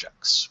road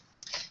projects?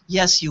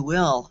 Yes, you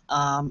will.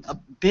 A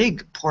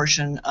big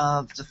portion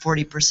of the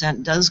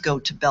 40% does go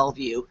to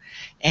Bellevue,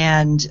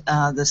 and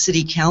the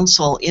City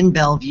Council in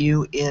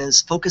Bellevue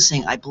is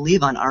focusing, I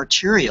believe, on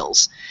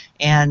arterials.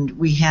 And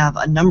we have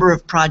a number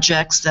of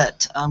projects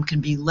that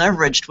can be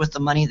leveraged with the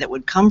money that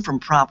would come from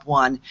Prop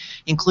 1,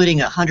 including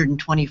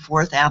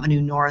 124th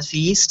Avenue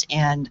Northeast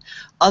and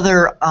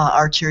other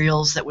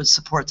arterials that would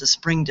support the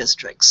Spring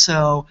District.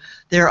 So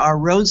there are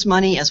roads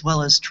money as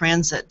well as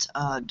transit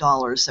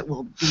dollars that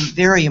will be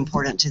very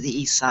important to the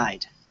east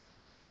side.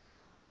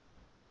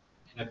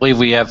 I believe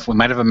we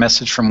might have a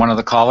message from one of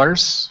the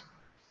callers.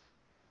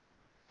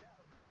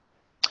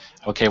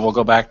 Okay, we'll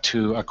go back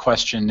to a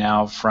question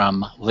now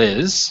from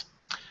Liz.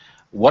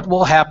 What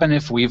will happen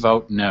if we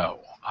vote no?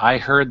 I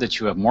heard that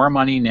you have more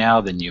money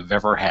now than you've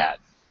ever had.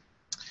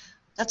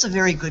 That's a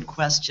very good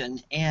question,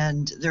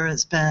 and there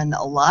has been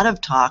a lot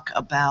of talk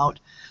about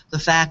the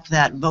fact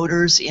that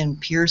voters in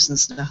Pierce and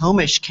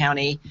Snohomish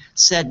County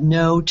said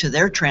no to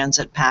their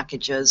transit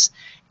packages,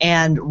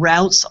 and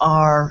routes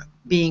are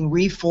being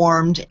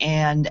reformed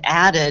and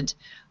added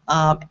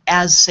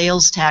as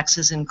sales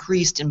taxes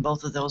increased in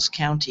both of those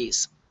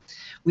counties.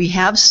 We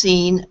have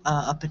seen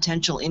a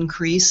potential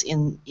increase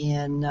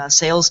in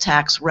sales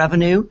tax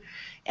revenue,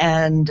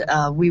 and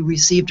we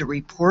received a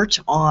report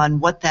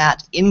on what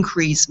that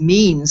increase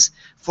means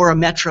for a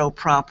Metro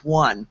Prop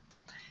 1.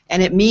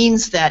 And it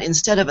means that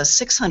instead of a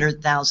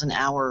 600,000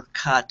 hour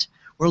cut,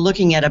 we're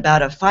looking at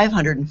about a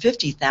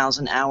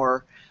 550,000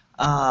 hour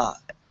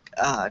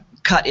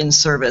cut in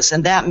service.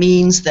 And that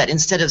means that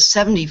instead of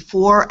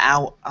 74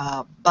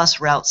 bus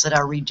routes that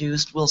are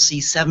reduced, we'll see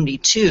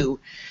 72.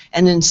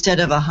 And instead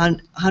of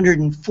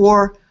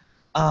 104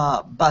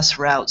 bus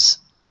routes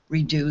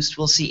reduced,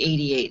 we'll see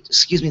 88.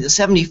 Excuse me, the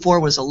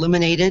 74 was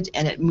eliminated,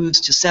 and it moves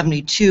to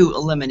 72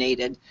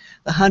 eliminated.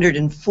 The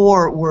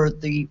 104 were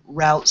the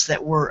routes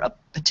that were a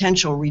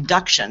potential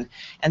reduction,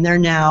 and they're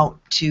now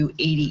to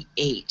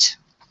 88.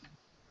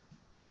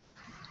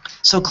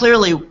 So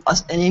clearly,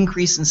 an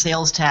increase in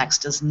sales tax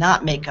does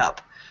not make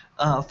up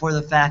for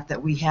the fact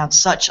that we have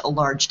such a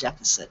large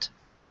deficit.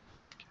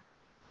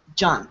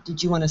 John,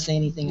 did you want to say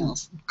anything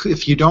else?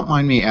 If you don't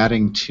mind me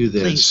adding to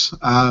this,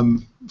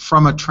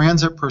 from a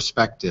transit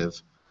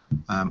perspective,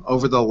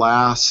 over the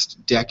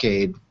last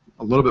decade,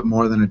 a little bit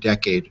more than a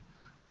decade,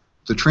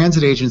 the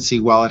transit agency,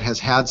 while it has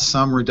had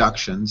some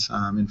reductions,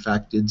 in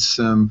fact did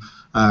some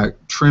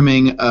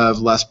trimming of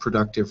less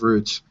productive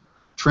routes,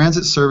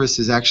 transit service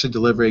is actually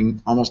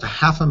delivering almost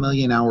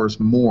 500,000 hours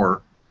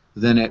more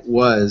than it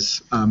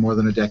was more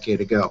than a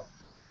decade ago.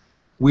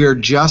 We are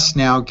just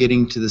now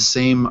getting to the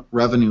same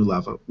revenue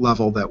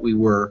level that we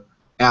were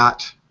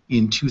at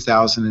in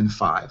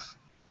 2005.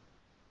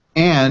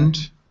 And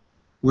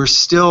we're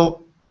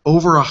still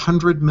over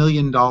 $100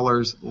 million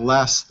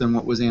less than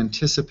what was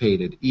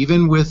anticipated,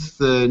 even with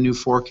the new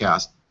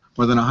forecast,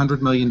 more than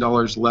 $100 million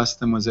less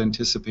than was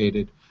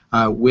anticipated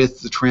with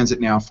the Transit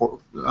Now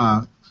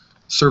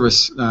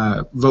service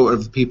vote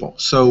of the people.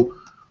 So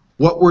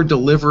what we're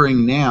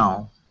delivering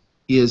now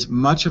is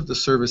much of the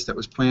service that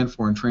was planned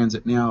for in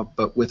Transit Now,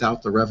 but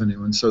without the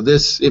revenue. And so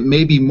it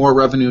may be more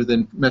revenue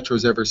than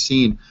Metro's ever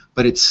seen,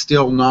 but it's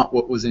still not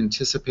what was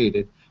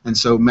anticipated. And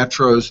so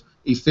Metro's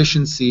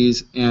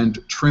efficiencies and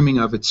trimming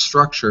of its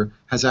structure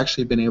has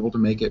actually been able to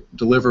make it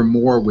deliver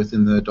more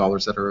within the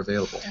dollars that are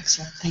available.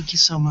 Excellent. Thank you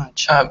so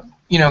much.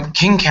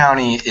 King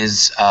County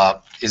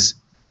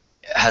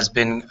has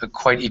been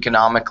quite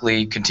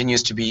economically,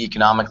 continues to be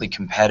economically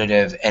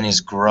competitive, and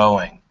is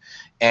growing,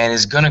 and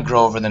is going to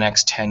grow over the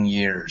next 10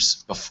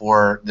 years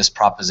before this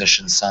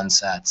proposition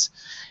sunsets.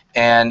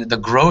 And the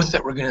growth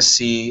that we're going to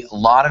see, a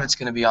lot of it's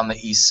going to be on the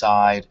east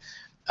side.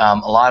 A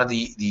lot of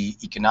the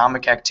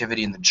economic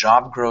activity and the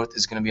job growth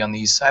is going to be on the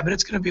east side, but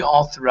it's going to be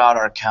all throughout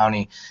our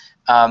county.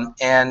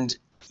 And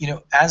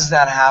as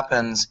that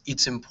happens,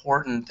 it's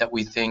important that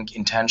we think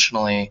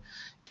intentionally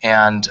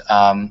and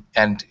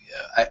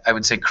I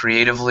would say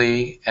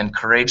creatively and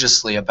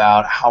courageously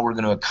about how we're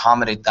going to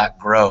accommodate that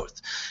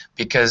growth,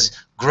 because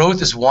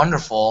growth is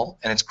wonderful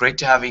and it's great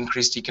to have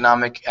increased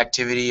economic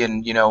activity,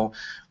 and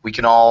we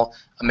can all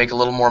make a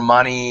little more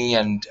money,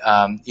 and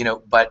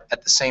but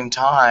at the same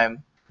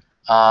time,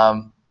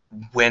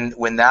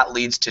 when that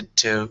leads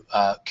to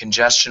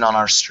congestion on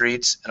our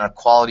streets and our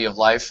quality of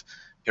life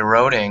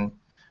eroding,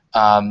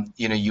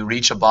 you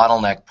reach a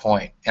bottleneck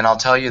point. And I'll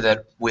tell you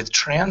that with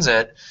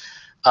transit,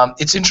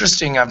 it's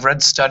interesting. I've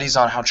read studies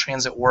on how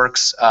transit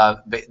works,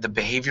 the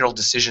behavioral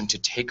decision to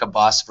take a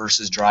bus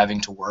versus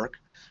driving to work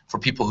for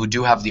people who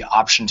do have the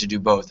option to do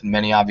both, and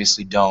many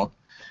obviously don't.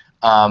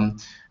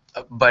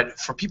 But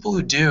for people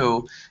who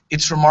do,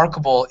 it's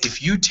remarkable.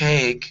 If you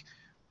take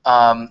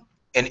a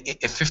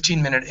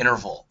 15-minute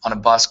interval on a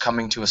bus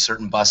coming to a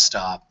certain bus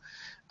stop,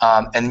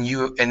 and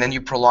then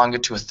you prolong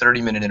it to a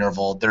 30-minute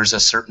interval, there's a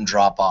certain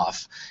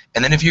drop-off.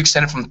 And then if you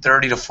extend it from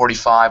 30 to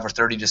 45 or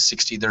 30 to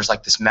 60, there's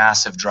like this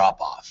massive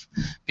drop-off.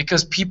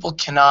 Because people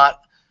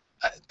cannot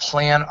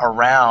plan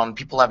around,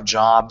 people have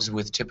jobs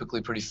with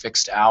typically pretty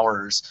fixed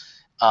hours.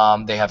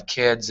 They have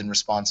kids and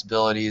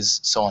responsibilities,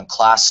 so on.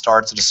 Class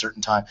starts at a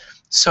certain time.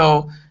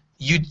 So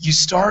you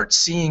start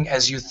seeing,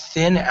 as you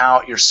thin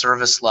out your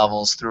service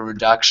levels through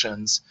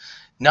reductions,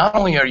 not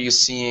only are you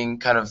seeing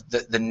kind of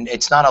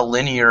it's not a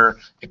linear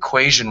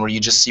equation where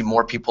you just see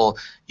more people,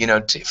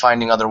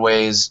 finding other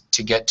ways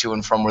to get to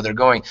and from where they're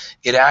going.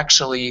 It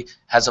actually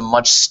has a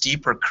much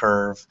steeper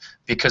curve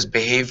because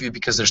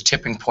there's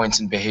tipping points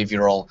in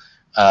behavioral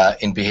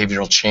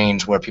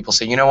change where people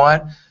say, you know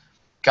what,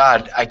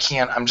 God, I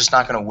can't. I'm just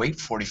not going to wait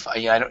 45.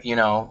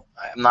 I'm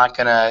not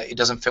gonna. It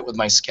doesn't fit with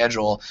my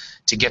schedule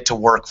to get to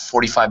work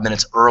 45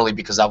 minutes early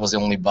because that was the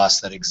only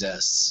bus that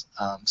exists.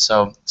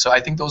 So I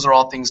think those are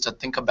all things to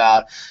think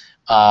about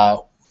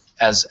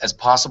as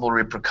possible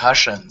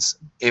repercussions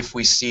if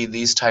we see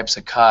these types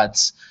of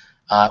cuts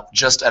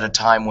just at a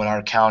time when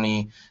our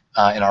county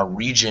and our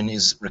region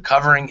is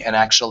recovering and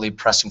actually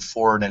pressing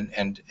forward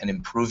and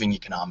improving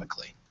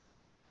economically.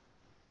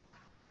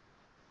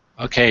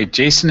 Okay,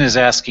 Jason is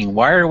asking,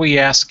 why are we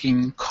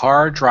asking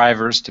car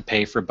drivers to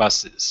pay for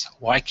buses?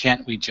 Why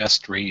can't we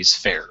just raise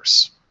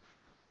fares?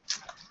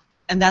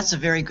 And that's a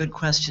very good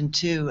question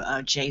too,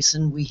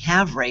 Jason. We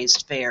have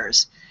raised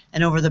fares,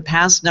 and over the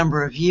past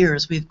number of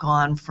years we've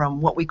gone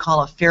from what we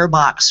call a fare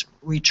box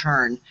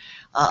return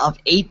of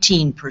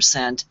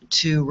 18%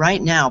 to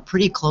right now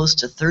pretty close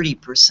to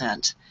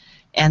 30%.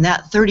 And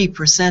that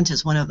 30%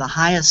 is one of the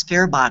highest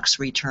fare box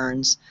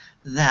returns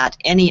that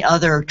any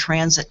other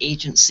transit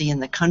agency in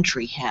the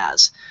country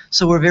has.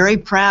 So we're very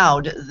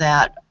proud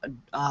that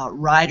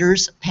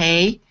riders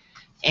pay,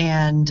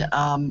 and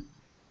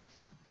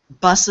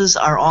buses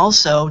are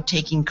also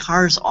taking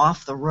cars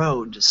off the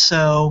road.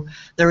 So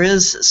there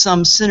is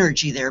some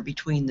synergy there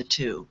between the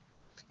two.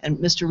 And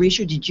Mr.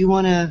 Reischer, did you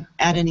want to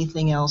add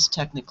anything else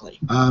technically?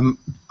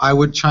 I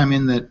would chime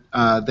in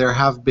that there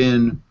have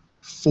been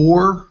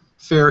 4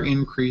 fare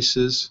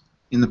increases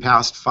in the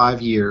past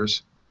 5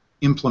 years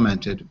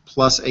implemented,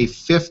 plus a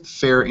 5th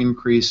fare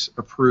increase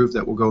approved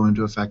that will go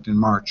into effect in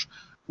March,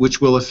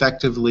 which will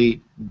effectively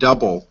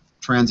double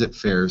transit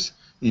fares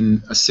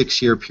in a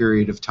 6-year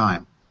period of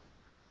time.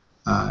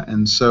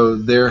 And so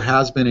there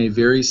has been a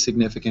very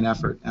significant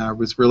effort.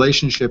 With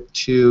relationship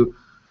to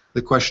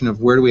the question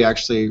of where do we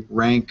actually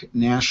rank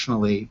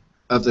nationally,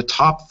 of the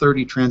top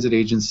 30 transit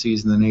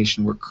agencies in the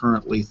nation, we're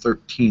currently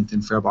 13th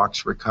in fare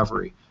box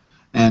recovery.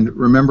 And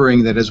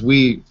remembering that as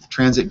we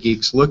transit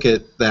geeks look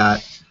at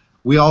that,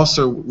 we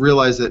also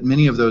realize that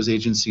many of those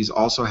agencies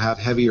also have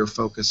heavier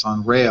focus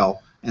on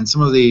rail, and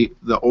some of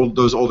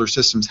those older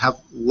systems have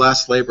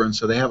less labor, and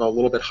so they have a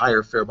little bit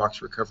higher fare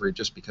box recovery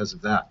just because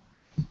of that.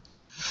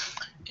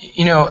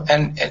 You know,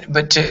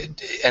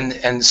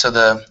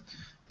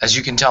 as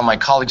you can tell, my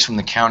colleagues from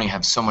the county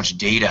have so much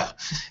data.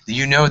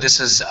 You know, this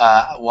is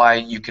why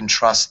you can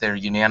trust their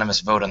unanimous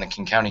vote on the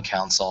King County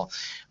Council.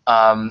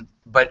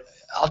 But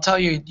I'll tell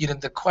you,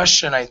 the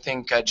question, I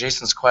think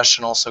Jason's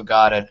question also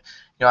got at,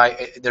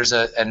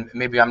 and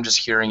maybe I'm just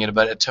hearing it,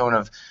 but a tone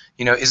of,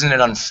 isn't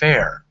it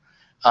unfair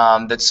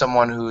that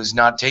someone who's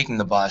not taking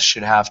the bus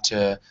should have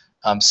to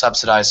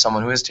subsidize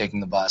someone who is taking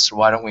the bus, or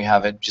why don't we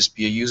have it just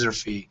be a user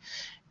fee?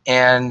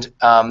 And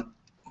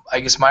I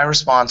guess my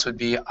response would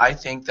be, I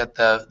think that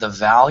the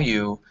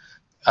value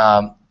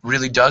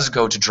really does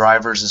go to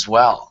drivers as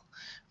well.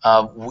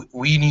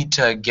 We need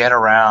to get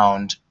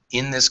around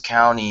in this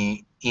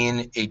county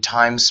in a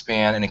time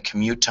span and a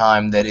commute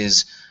time that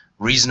is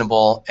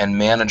reasonable and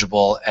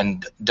manageable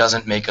and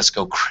doesn't make us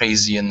go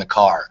crazy in the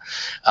car.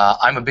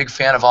 I'm a big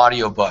fan of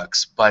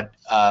audiobooks, but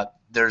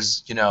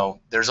there's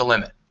a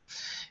limit.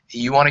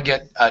 You want to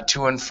get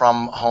to and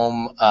from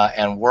home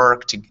and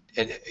work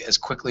as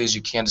quickly as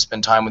you can to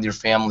spend time with your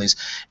families,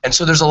 and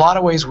so there's a lot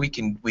of ways we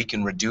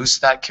can reduce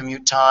that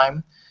commute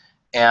time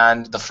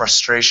and the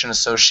frustration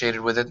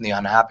associated with it and the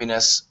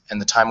unhappiness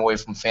and the time away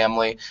from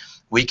family.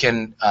 We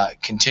can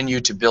continue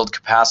to build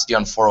capacity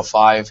on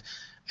 405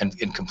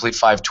 and complete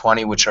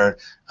 520, which are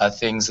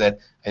things that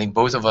I think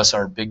both of us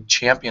are big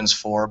champions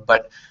for,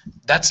 but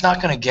that's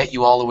not going to get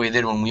you all the way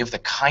there when we have the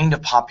kind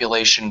of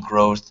population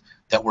growth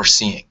that we're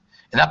seeing.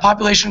 And that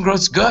population growth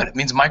is good. It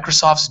means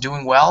Microsoft's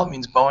doing well. It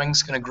means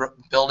Boeing's going to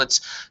build its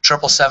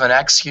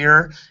 777X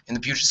here in the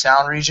Puget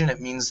Sound region. It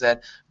means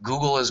that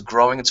Google is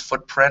growing its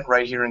footprint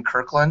right here in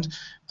Kirkland.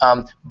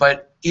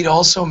 But it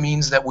also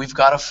means that we've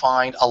got to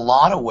find a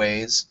lot of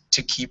ways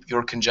to keep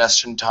your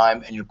congestion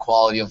time and your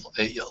quality of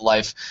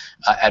life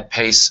at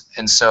pace.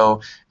 And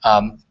so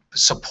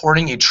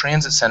supporting a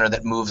transit center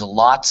that moves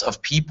lots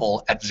of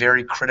people at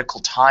very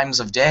critical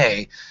times of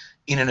day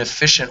in an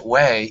efficient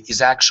way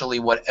is actually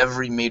what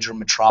every major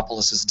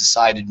metropolis has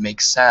decided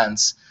makes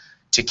sense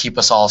to keep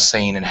us all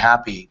sane and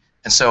happy.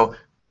 And so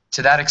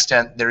to that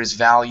extent, there is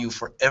value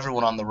for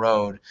everyone on the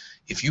road.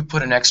 If you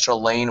put an extra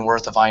lane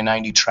worth of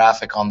I-90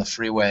 traffic on the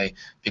freeway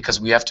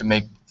because we have to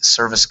make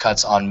service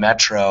cuts on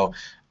Metro,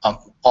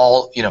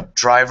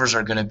 drivers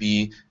are going to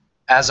be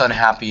as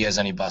unhappy as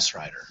any bus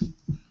rider.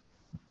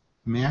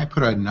 May I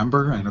put a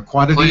number and a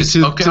quantity Please.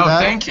 to Okay. that?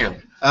 Thank you.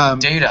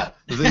 Data.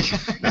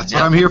 That's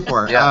what I'm here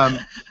for. Yeah.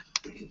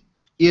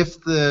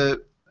 If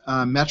the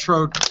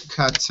Metro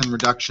cuts and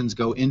reductions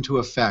go into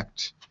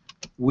effect,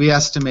 we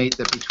estimate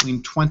that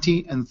between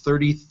 20 and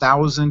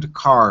 30,000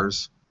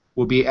 cars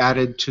will be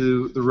added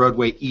to the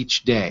roadway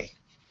each day.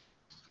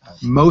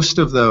 Most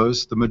of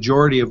those, the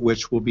majority of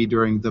which, will be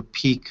during the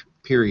peak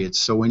periods.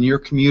 So when you're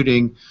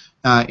commuting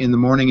in the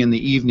morning and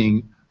the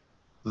evening,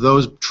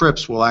 those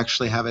trips will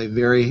actually have a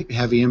very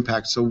heavy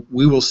impact. So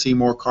we will see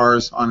more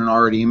cars on an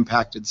already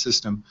impacted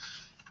system.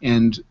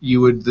 And you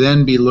would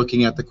then be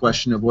looking at the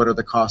question of what are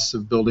the costs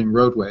of building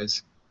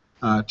roadways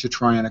to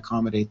try and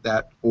accommodate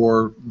that,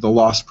 or the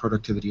lost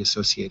productivity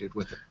associated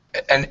with it.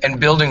 And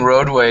building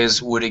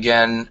roadways would,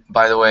 again,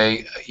 by the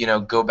way,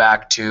 go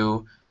back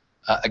to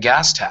a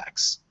gas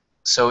tax.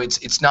 So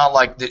it's not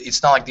like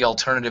the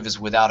alternative is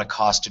without a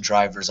cost to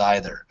drivers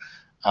either.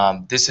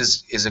 This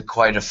is a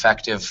quite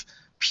effective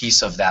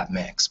piece of that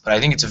mix. But I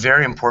think it's a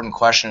very important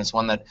question. It's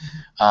one that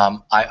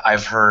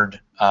I've heard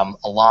a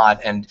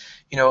lot, and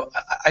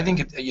I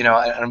think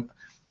I'm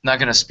not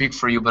going to speak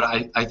for you, but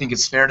I think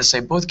it's fair to say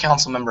both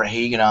Councilmember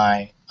Hague and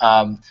I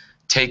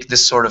take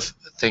this sort of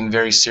thing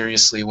very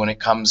seriously when it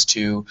comes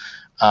to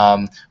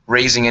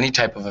raising any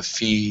type of a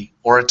fee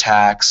or a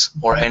tax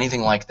or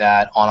anything like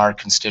that on our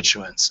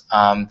constituents.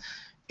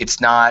 It's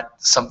not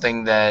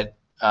something that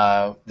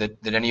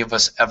any of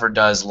us ever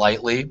does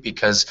lightly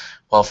because,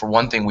 well, for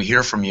one thing, we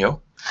hear from you,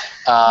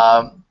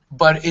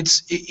 but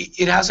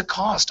it has a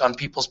cost on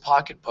people's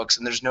pocketbooks,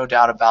 and there's no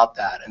doubt about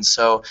that. And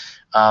so,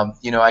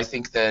 I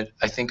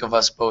think of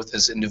us both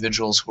as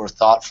individuals who are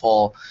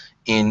thoughtful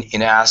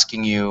in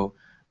asking you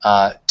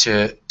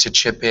to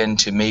chip in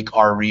to make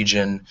our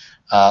region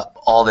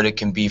all that it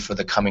can be for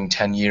the coming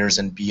 10 years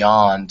and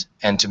beyond,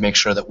 and to make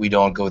sure that we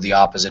don't go the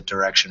opposite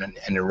direction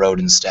and erode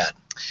instead.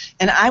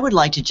 And I would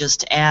like to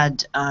just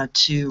add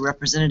to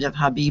Representative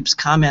Habib's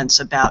comments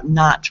about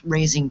not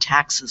raising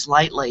taxes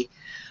lightly.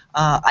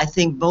 I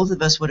think both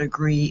of us would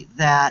agree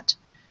that,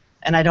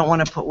 and I don't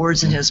want to put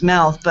words in his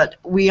mouth, but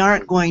we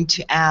aren't going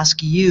to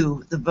ask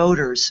you, the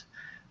voters,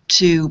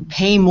 to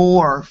pay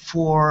more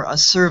for a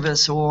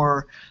service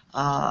or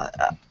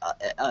a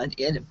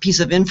piece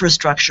of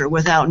infrastructure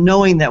without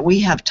knowing that we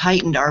have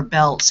tightened our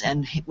belts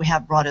and we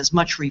have brought as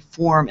much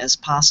reform as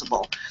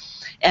possible.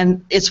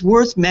 And it's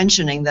worth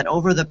mentioning that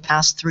over the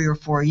past 3 or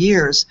 4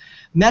 years,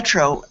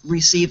 Metro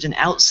received an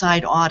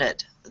outside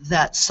audit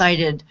that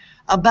cited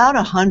about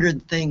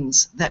 100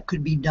 things that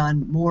could be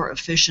done more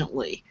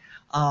efficiently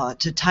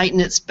to tighten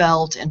its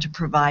belt and to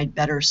provide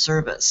better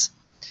service.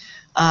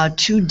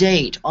 To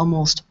date,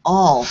 almost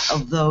all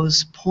of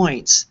those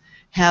points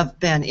have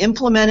been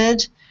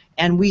implemented,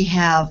 and we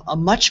have a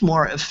much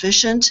more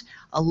efficient,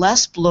 a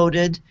less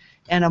bloated,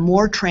 and a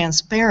more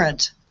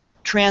transparent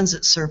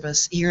transit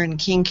service here in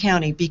King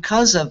County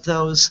because of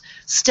those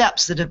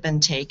steps that have been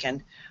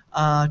taken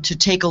to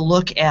take a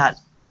look at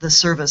the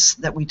service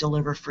that we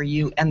deliver for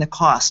you and the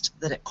cost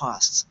that it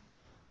costs.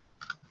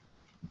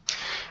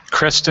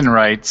 Kristen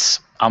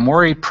writes, I'm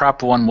worried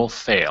Prop 1 will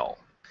fail.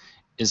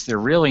 Is there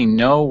really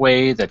no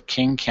way that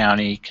King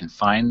County can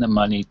find the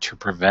money to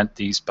prevent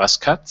these bus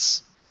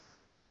cuts?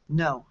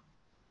 No.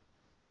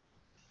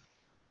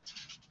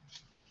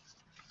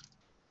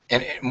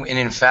 And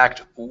in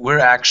fact, we're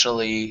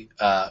actually,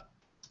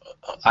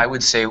 I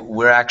would say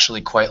we're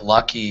actually quite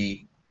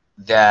lucky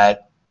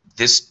that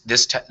this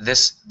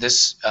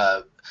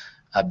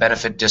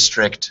benefit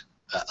district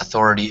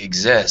authority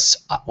exists.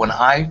 When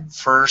I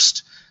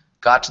first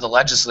got to the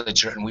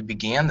legislature and we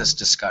began this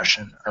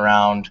discussion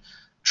around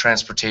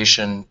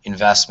transportation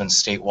investments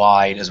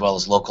statewide as well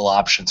as local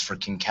options for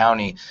King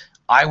County,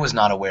 I was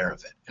not aware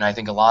of it. And I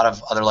think a lot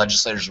of other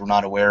legislators were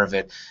not aware of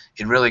it.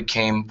 It really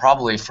came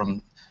probably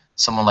from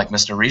someone like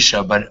Mr.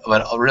 Risha, but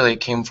really it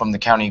came from the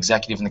county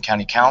executive and the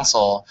county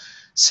council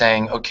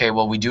saying, okay,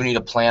 well, we do need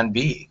a plan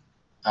B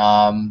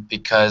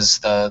because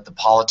the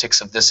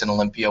politics of this in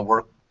Olympia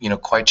were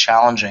quite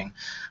challenging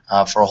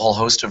for a whole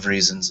host of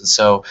reasons. And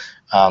so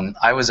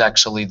I was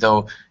actually,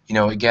 though,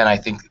 again, I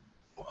think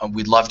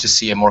we'd love to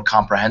see a more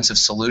comprehensive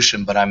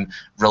solution, but I'm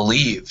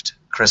relieved,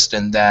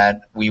 Kristen,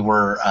 that we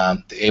were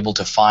able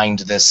to find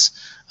this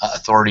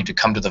authority to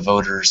come to the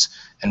voters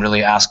and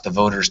really ask the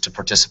voters to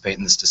participate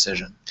in this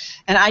decision.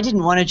 And I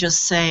didn't want to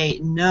just say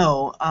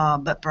no,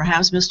 but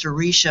perhaps Mr.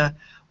 Risha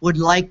would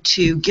like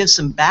to give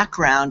some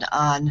background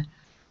on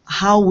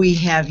how we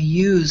have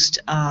used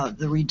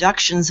the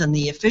reductions and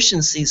the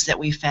efficiencies that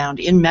we found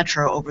in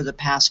Metro over the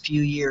past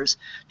few years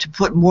to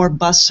put more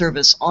bus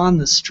service on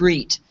the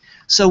street.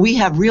 So we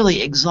have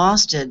really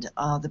exhausted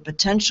the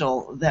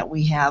potential that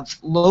we have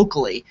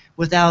locally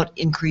without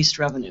increased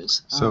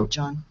revenues. So,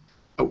 John?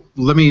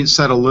 Let me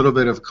set a little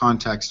bit of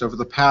context. Over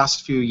the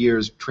past few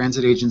years,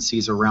 transit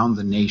agencies around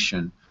the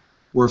nation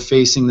were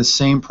facing the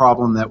same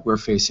problem that we're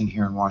facing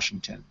here in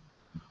Washington.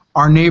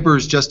 Our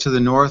neighbors just to the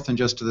north and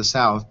just to the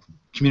south,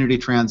 Community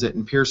Transit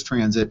and Pierce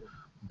Transit,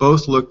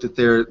 both looked at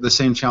the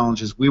same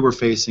challenges we were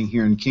facing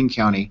here in King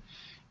County,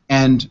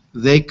 and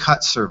they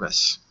cut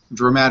service,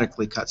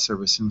 dramatically cut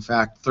service. In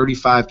fact,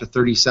 35 to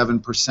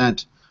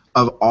 37%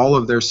 of all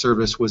of their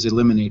service was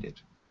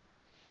eliminated.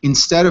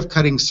 Instead of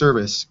cutting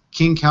service,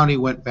 King County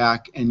went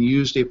back and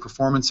used a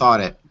performance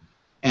audit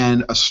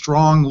and a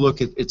strong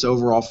look at its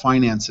overall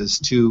finances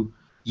to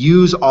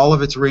use all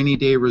of its rainy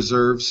day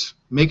reserves,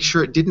 make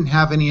sure it didn't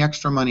have any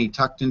extra money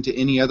tucked into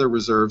any other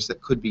reserves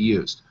that could be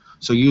used.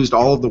 So used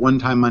all of the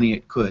one-time money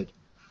it could.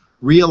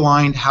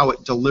 Realigned how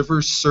it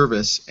delivers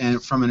service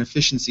and from an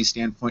efficiency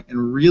standpoint,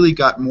 and really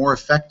got more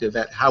effective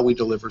at how we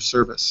deliver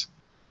service.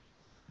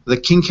 The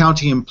King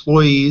County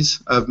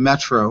employees of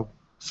Metro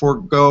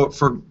forwent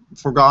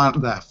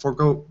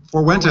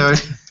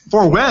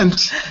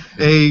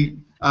a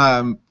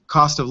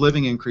cost of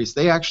living increase.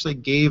 They actually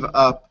gave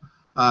up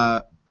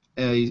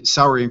a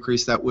salary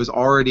increase that was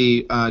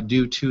already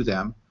due to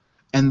them,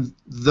 and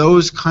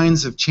those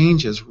kinds of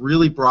changes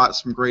really brought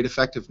some great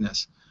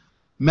effectiveness.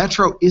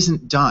 Metro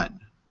isn't done.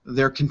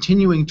 They're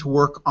continuing to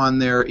work on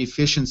their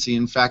efficiency.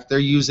 In fact, they're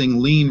using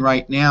Lean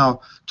right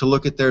now to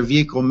look at their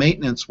vehicle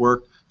maintenance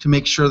work to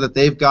make sure that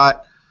they've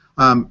got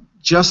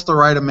just the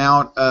right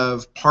amount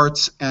of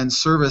parts and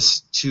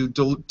service to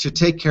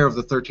take care of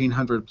the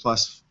 1,300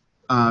 plus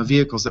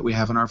vehicles that we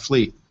have in our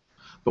fleet.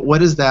 But what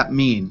does that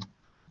mean?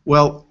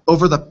 Well,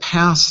 over the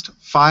past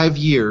 5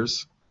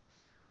 years,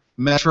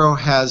 Metro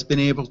has been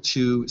able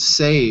to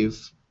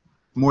save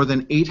more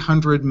than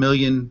 $800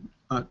 million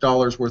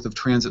worth of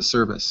transit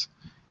service.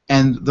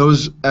 And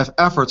those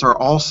efforts are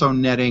also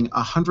netting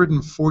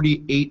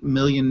 $148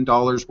 million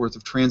worth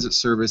of transit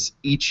service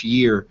each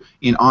year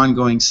in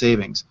ongoing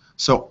savings.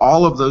 So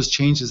all of those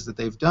changes that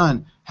they've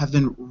done have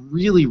been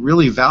really,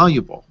 really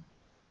valuable.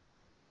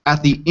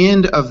 At the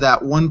end of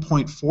that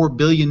 $1.4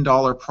 billion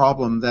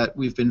problem that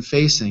we've been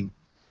facing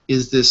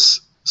is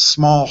this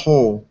small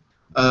hole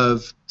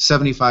of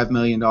 $75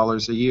 million a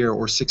year,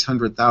 or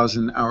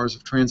 600,000 hours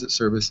of transit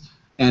service.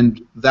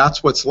 And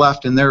that's what's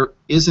left, and there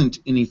isn't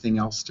anything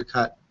else to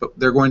cut. But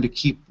they're going to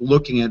keep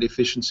looking at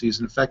efficiencies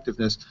and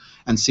effectiveness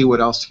and see what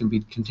else can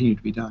continue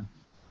to be done.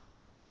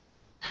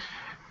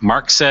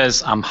 Mark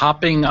says, I'm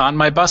hopping on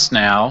my bus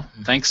now.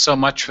 Thanks so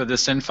much for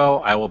this info.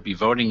 I will be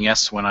voting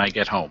yes when I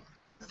get home.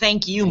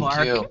 Thank you, Mark.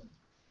 Thank you.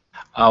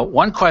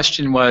 One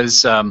question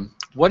was,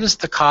 what is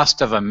the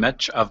cost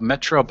of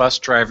Metro bus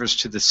drivers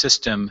to the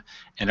system,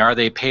 and are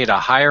they paid a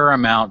higher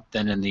amount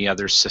than in the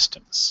other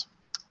systems?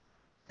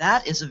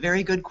 That is a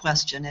very good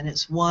question, and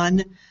it's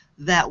one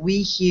that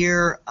we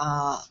hear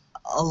a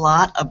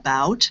lot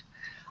about.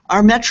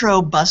 Our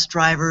Metro bus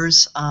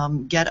drivers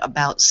get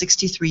about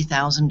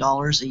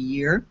 $63,000 a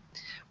year.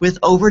 With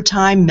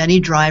overtime, many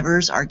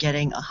drivers are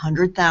getting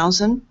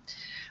 $100,000.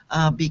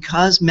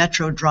 Because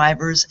Metro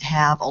drivers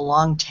have a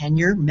long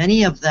tenure,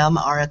 many of them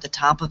are at the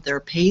top of their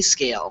pay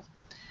scale.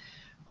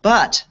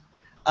 But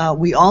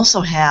we also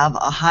have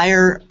a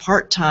higher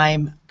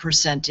part-time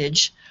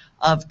percentage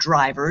of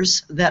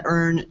drivers that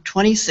earn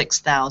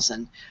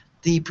 $26,000.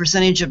 The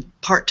percentage of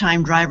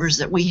part-time drivers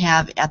that we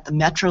have at the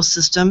Metro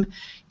system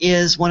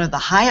is one of the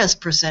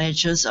highest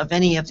percentages of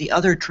any of the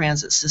other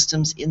transit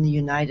systems in the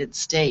United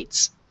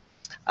States.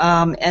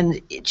 And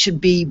it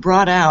should be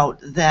brought out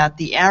that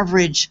the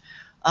average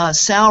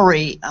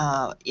salary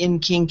in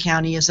King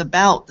County is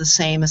about the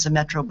same as a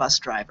Metro bus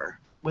driver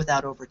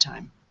without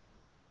overtime.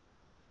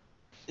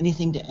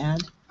 Anything to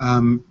add?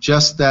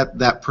 Just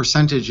that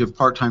percentage of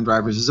part-time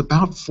drivers is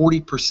about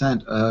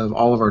 40% of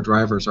all of our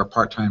drivers are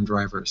part-time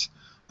drivers.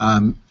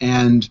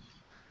 And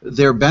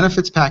their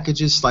benefits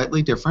package is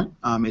slightly different.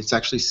 It's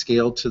actually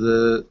scaled to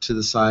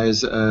the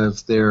size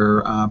of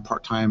their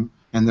part-time,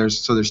 and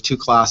there's two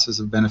classes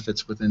of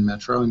benefits within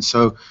Metro, and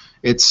so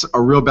it's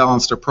a real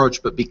balanced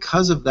approach. But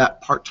because of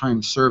that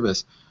part-time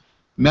service,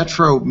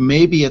 Metro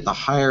may be at the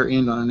higher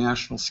end on a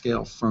national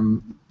scale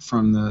from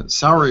the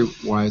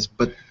salary-wise,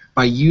 but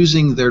by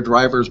using their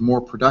drivers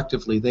more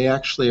productively, they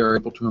actually are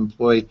able to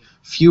employ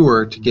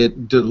fewer to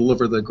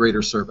deliver the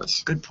greater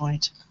service. Good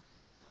point.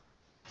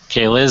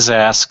 Okay, Liz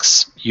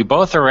asks, you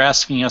both are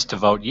asking us to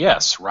vote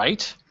yes,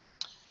 right?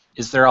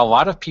 Is there a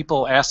lot of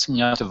people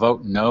asking us to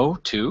vote no,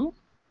 too?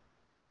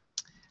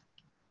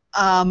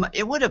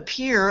 It would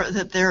appear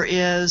that there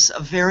is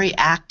a very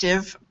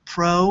active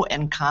pro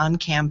and con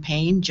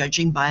campaign,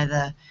 judging by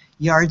the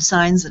yard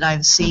signs that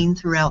I've seen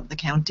throughout the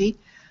county.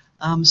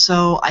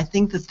 So I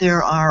think that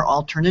there are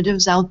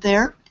alternatives out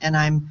there, and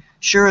I'm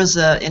sure as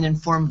an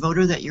informed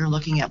voter that you're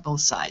looking at both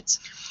sides.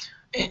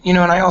 You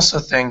know, and I also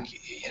think,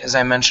 as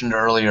I mentioned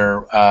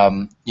earlier,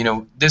 you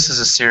know, this is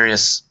a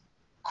serious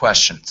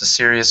question. It's a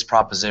serious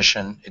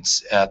proposition.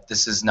 It's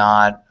this is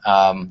not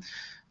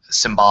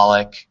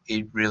symbolic.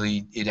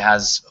 It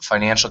has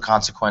financial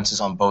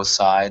consequences on both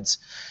sides,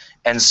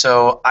 and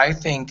so I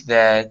think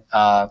that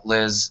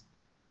Liz,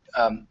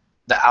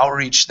 the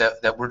outreach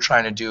that we're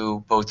trying to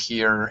do both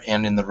here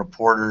and in the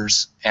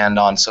reporters and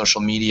on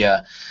social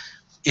media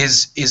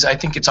is I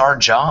think it's our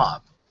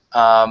job.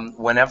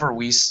 Whenever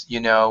we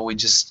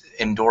just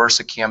endorse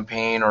a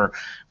campaign or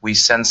we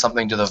send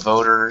something to the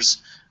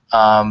voters,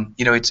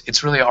 you know,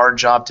 it's really our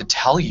job to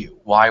tell you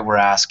why we're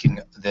asking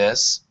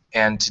this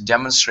and to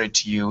demonstrate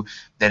to you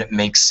that it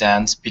makes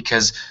sense,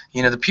 because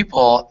you know the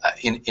people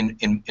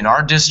in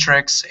our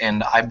districts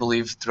and I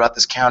believe throughout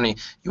this county,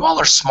 you all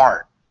are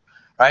smart,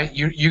 right?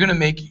 You're going to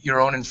make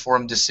your own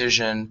informed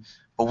decision,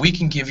 but we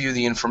can give you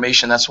the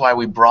information. That's why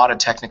we brought a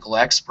technical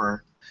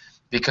expert,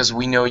 because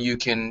we know you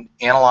can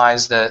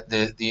analyze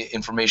the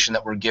information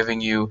that we're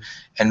giving you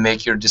and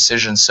make your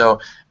decision. So,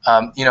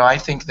 you know, I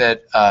think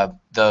that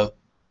the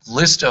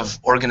list of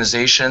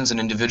organizations and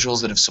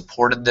individuals that have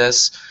supported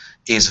this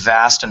is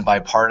vast and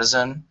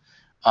bipartisan,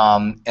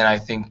 and I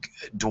think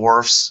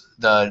dwarfs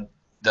the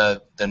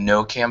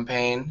no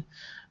campaign.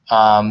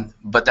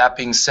 But that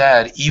being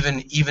said,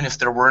 even if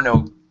there were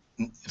no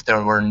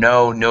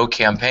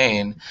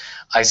campaign,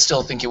 I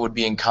still think it would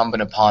be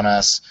incumbent upon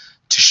us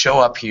to show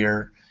up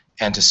here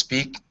and to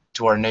speak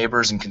to our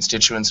neighbors and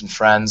constituents and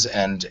friends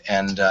and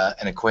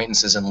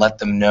acquaintances and let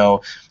them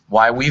know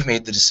why we've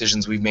made the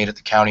decisions we've made at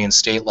the county and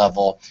state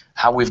level,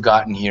 how we've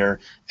gotten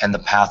here, and the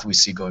path we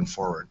see going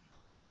forward.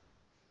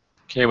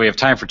 Okay, we have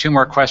time for 2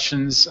 more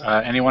questions.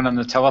 Anyone on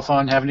the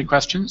telephone have any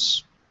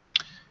questions?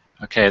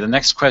 Okay, the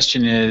next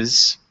question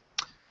is,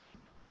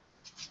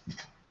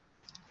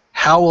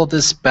 how will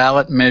this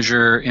ballot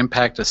measure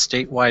impact a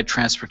statewide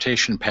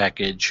transportation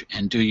package,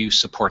 and do you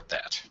support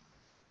that?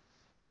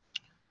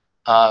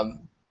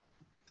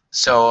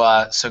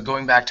 So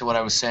going back to what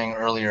I was saying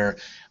earlier,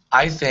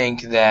 I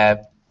think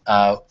that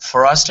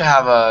for us to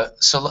have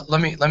let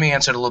me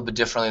answer it a little bit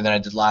differently than I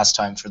did last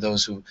time for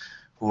those who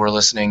were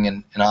listening,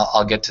 and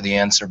I'll get to the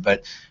answer.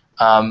 But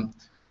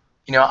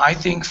you know, I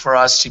think for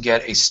us to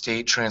get a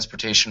state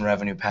transportation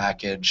revenue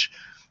package,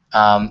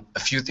 a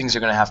few things are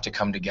going to have to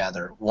come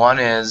together. One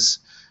is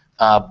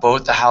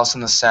both the House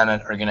and the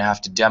Senate are going to have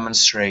to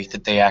demonstrate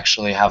that they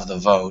actually have the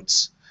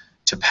votes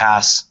to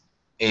pass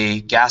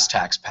a gas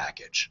tax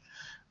package.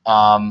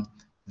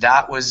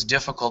 That was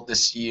difficult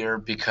this year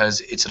because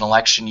it's an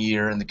election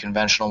year, and the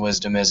conventional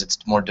wisdom is it's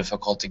more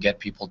difficult to get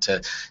people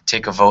to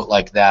take a vote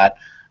like that,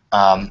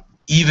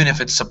 even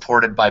if it's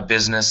supported by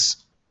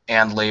business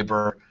and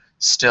labor.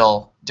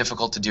 Still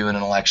difficult to do in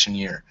an election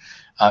year.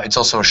 It's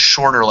also a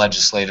shorter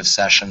legislative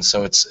session,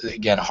 so it's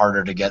again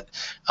harder to get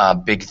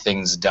big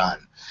things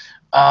done.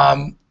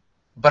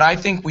 But I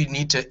think we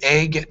need to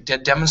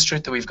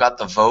demonstrate that we've got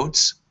the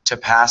votes to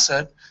pass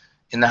it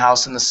in the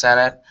House and the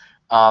Senate,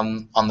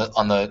 on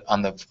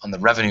the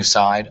revenue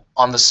side.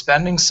 On the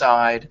spending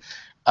side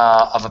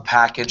of a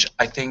package,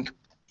 I think,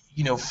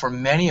 you know, for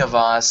many of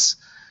us,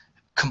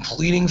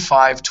 completing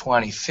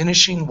 520,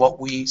 finishing what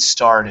we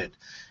started,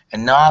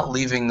 and not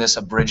leaving this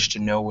a bridge to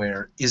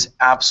nowhere is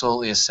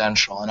absolutely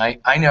essential. And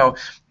I know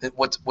that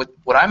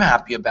what I'm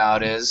happy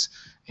about is,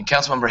 and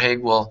Councilmember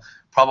Hague will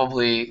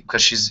probably,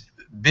 because she's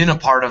been a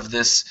part of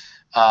this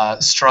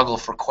struggle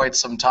for quite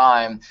some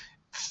time,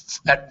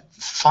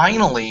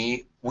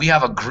 finally we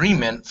have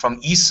agreement from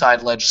East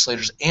Side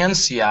legislators and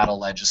Seattle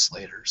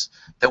legislators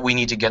that we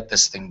need to get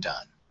this thing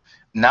done.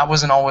 And that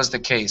wasn't always the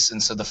case.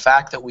 And so the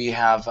fact that we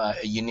have a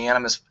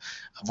unanimous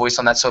voice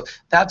on that, so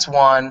that's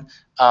one.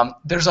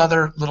 There's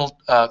other little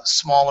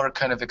smaller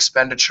kind of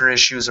expenditure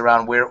issues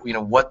around where,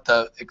 what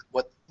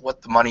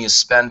the money is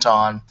spent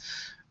on.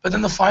 But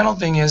then the final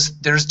thing is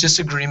there's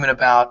disagreement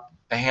about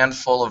a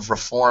handful of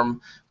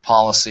reform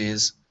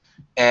policies,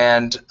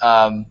 and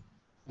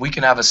we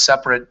can have a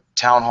separate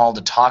town hall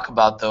to talk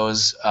about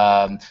those.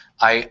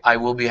 I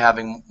will be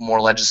having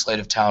more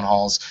legislative town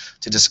halls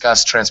to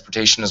discuss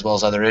transportation as well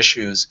as other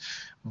issues.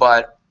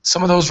 But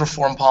some of those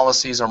reform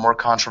policies are more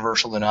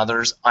controversial than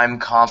others. I'm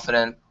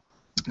confident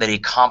that a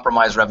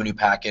compromise revenue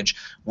package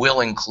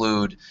will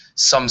include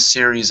some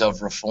series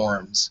of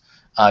reforms,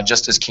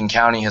 just as King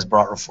County has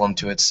brought reform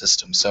to its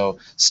system. So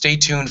stay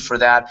tuned for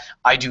that.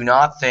 I do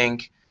not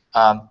think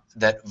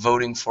that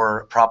voting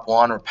for Prop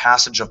 1 or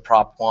passage of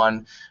Prop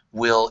 1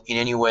 will in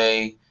any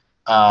way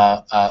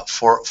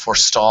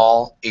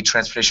forestall a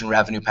transportation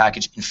revenue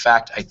package. In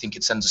fact, I think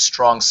it sends a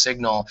strong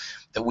signal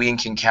that we in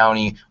King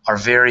County are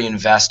very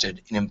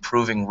invested in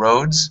improving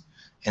roads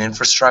and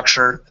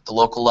infrastructure at the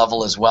local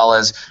level, as well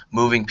as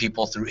moving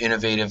people through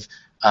innovative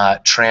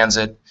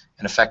transit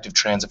and effective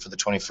transit for the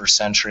 21st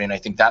century. And I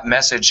think that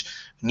message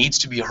needs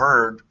to be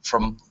heard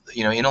from,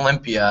 in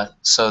Olympia,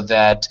 so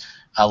that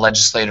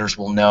legislators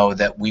will know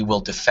that we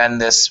will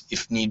defend this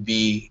if need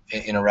be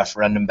in a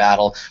referendum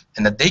battle,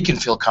 and that they can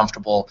feel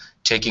comfortable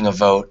taking a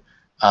vote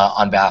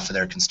on behalf of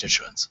their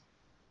constituents.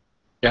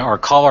 Yeah, our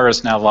caller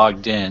is now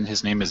logged in.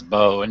 His name is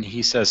Bo, and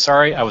he says,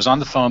 sorry, I was on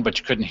the phone, but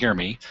you couldn't hear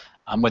me.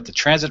 I'm with the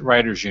Transit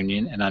Riders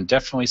Union, and I'm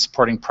definitely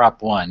supporting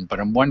Prop 1, but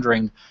I'm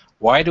wondering,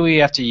 why do we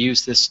have to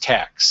use this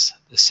tax,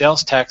 the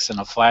sales tax and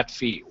a flat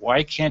fee?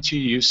 Why can't you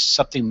use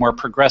something more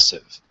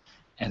progressive?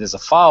 And as a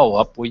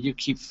follow-up, will you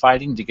keep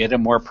fighting to get a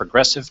more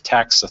progressive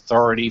tax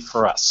authority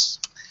for us?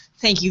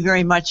 Thank you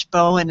very much,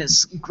 Bo, and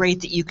it's great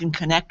that you can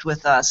connect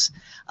with us.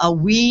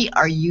 We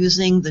are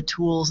using the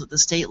tools that the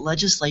state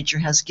legislature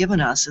has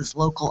given us as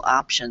local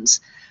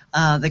options.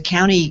 The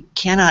county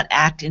cannot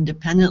act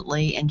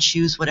independently and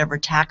choose whatever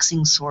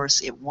taxing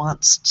source it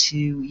wants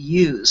to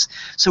use.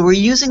 So we're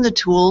using the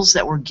tools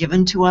that were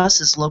given to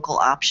us as local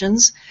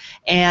options,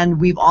 and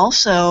we've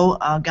also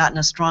gotten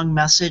a strong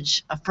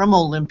message from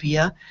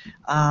Olympia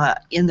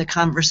in the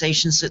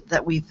conversations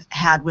that we've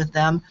had with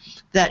them,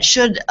 that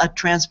should a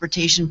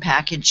transportation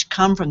package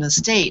come from the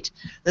state,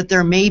 that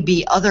there may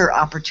be other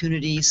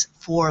opportunities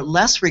for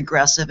less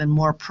regressive and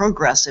more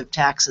progressive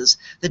taxes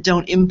that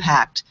don't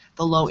impact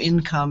the low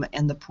income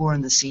and the poor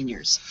and the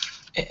seniors.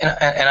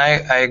 And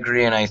I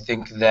agree, and I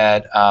think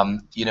that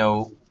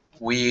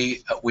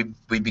we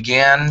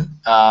began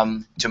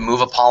to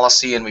move a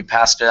policy, and we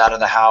passed it out of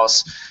the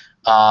House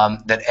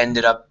that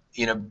ended up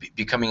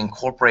becoming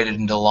incorporated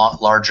into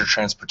larger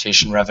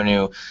transportation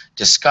revenue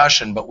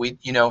discussion. But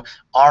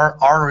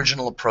our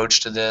original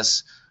approach to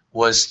this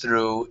was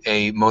through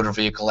a motor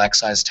vehicle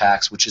excise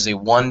tax, which is a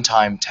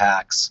one-time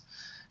tax.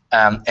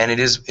 And it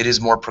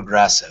is more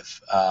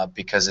progressive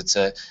because it's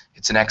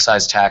an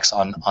excise tax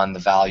on the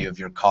value of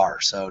your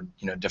car. So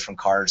different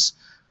cars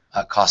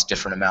cost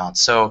different amounts.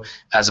 So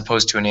as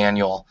opposed to an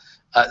annual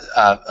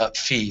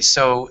fee.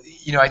 So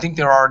I think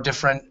there are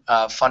different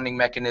funding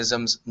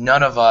mechanisms.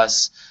 None of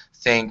us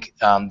think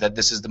that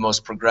this is the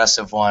most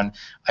progressive one.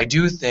 I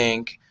do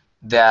think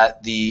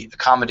that the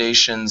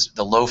accommodations,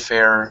 the low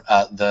fare,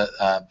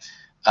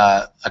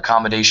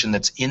 accommodation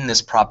that's in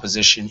this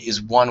proposition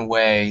is one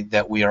way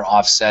that we are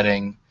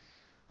offsetting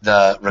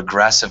the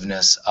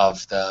regressiveness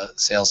of the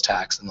sales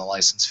tax and the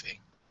license fee.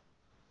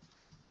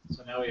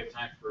 So now we have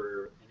time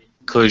for any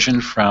conclusion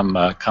from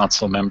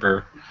Council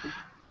Member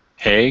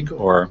Hague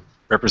or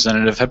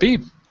Representative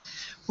Habib.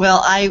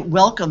 Well, I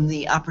welcome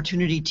the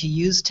opportunity to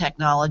use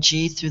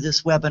technology through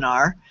this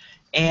webinar,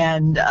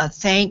 and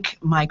thank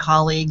my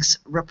colleagues,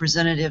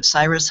 Representative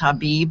Cyrus,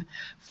 Habib,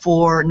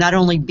 for not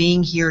only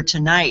being here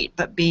tonight,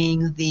 but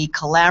being the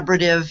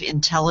collaborative,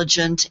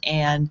 intelligent,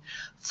 and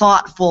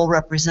thoughtful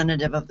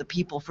representative of the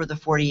people for the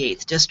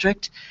 48th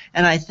District.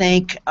 And I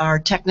thank our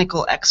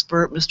technical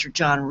expert, Mr.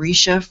 John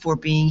Risha, for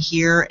being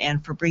here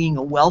and for bringing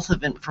a wealth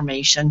of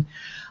information.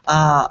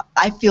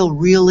 I feel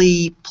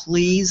really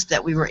pleased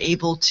that we were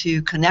able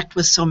to connect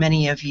with so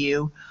many of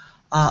you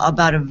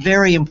about a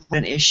very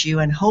important issue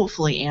and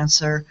hopefully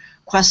answer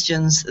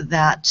questions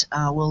that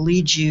will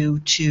lead you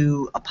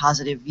to a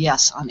positive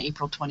yes on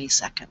April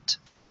 22nd.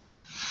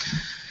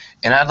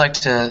 And I'd like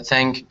to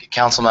thank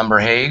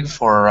Councilmember Hague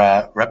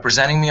for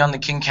representing me on the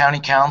King County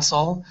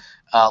Council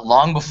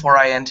long before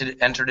I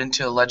entered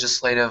into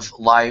legislative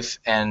life,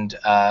 and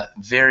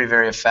very,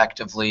 very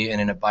effectively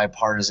and in a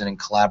bipartisan and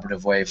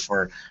collaborative way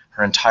for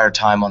her entire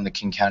time on the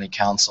King County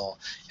Council.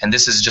 And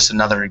this is just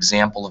another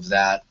example of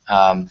that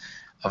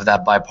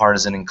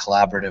bipartisan and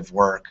collaborative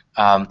work.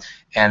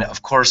 And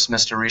of course,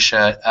 Mr.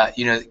 Risha,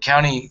 you know,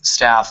 county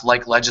staff,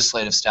 like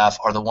legislative staff,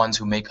 are the ones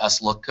who make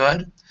us look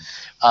good.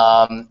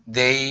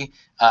 They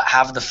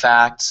have the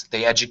facts,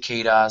 they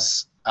educate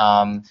us,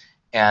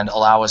 and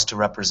allow us to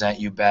represent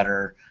you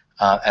better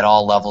at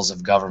all levels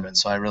of government.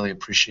 So I really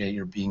appreciate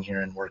your being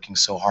here and working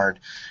so hard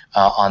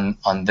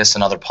on this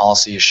and other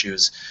policy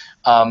issues.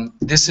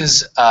 This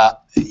is,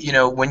 you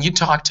know, when you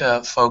talk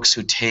to folks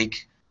who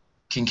take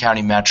King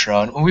County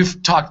Metro, and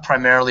we've talked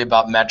primarily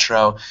about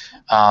Metro,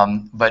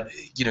 but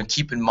you know,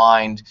 keep in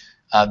mind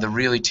the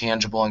really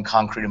tangible and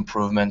concrete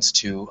improvements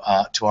to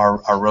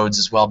our roads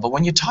as well. But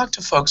when you talk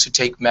to folks who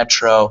take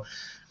Metro,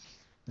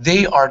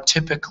 they are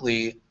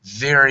typically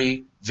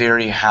very,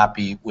 very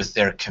happy with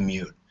their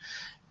commute,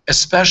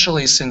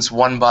 especially since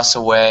One Bus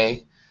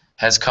Away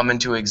has come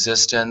into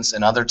existence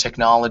and other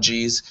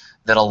technologies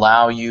that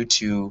allow you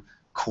to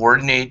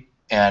coordinate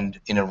and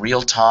in a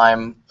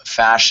real-time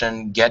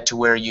fashion get to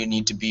where you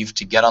need to be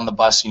to get on the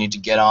bus you need to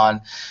get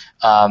on.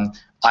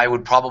 I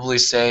would probably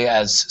say,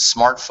 as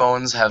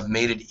smartphones have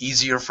made it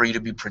easier for you to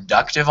be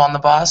productive on the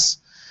bus,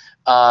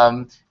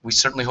 we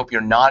certainly hope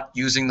you're not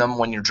using them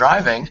when you're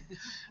driving.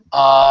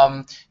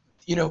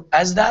 You know,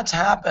 as that's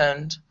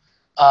happened,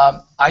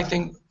 I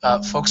think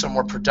folks are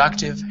more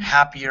productive,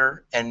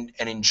 happier, and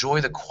enjoy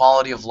the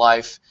quality of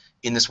life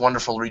in this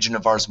wonderful region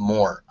of ours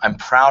more. I'm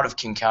proud of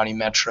King County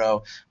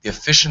Metro, the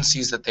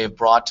efficiencies that they've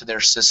brought to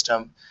their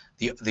system,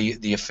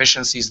 the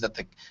efficiencies that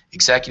the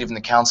executive and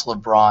the council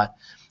have brought,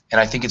 and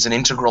I think it's an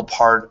integral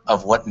part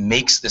of what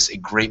makes this a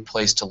great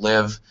place to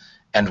live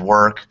and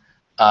work.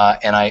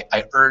 And I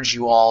urge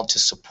you all to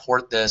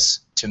support this,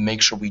 to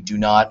make sure we do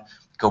not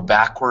go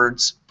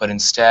backwards, but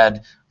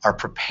instead are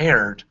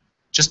prepared,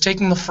 just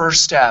taking the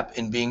first step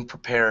in being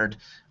prepared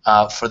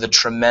for the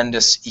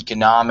tremendous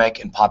economic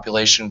and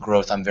population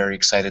growth I'm very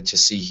excited to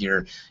see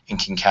here in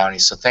King County.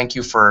 So thank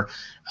you for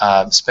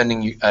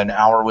spending an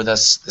hour with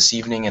us this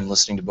evening and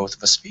listening to both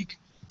of us speak.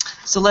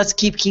 So let's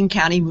keep King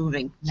County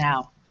moving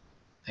now.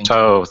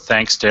 So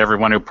thanks to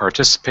everyone who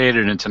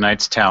participated in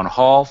tonight's town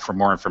hall. For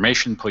more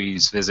information,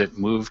 please visit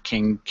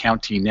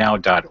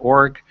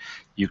movekingcountynow.org.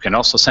 You can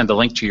also send a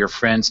link to your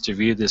friends to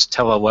view this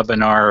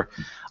telewebinar,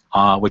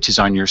 which is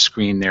on your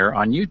screen there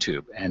on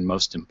YouTube. And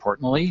most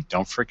importantly,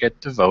 don't forget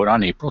to vote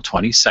on April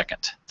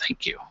 22nd.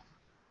 Thank you.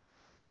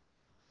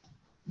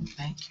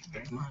 Thank you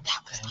very much.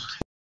 Thank you.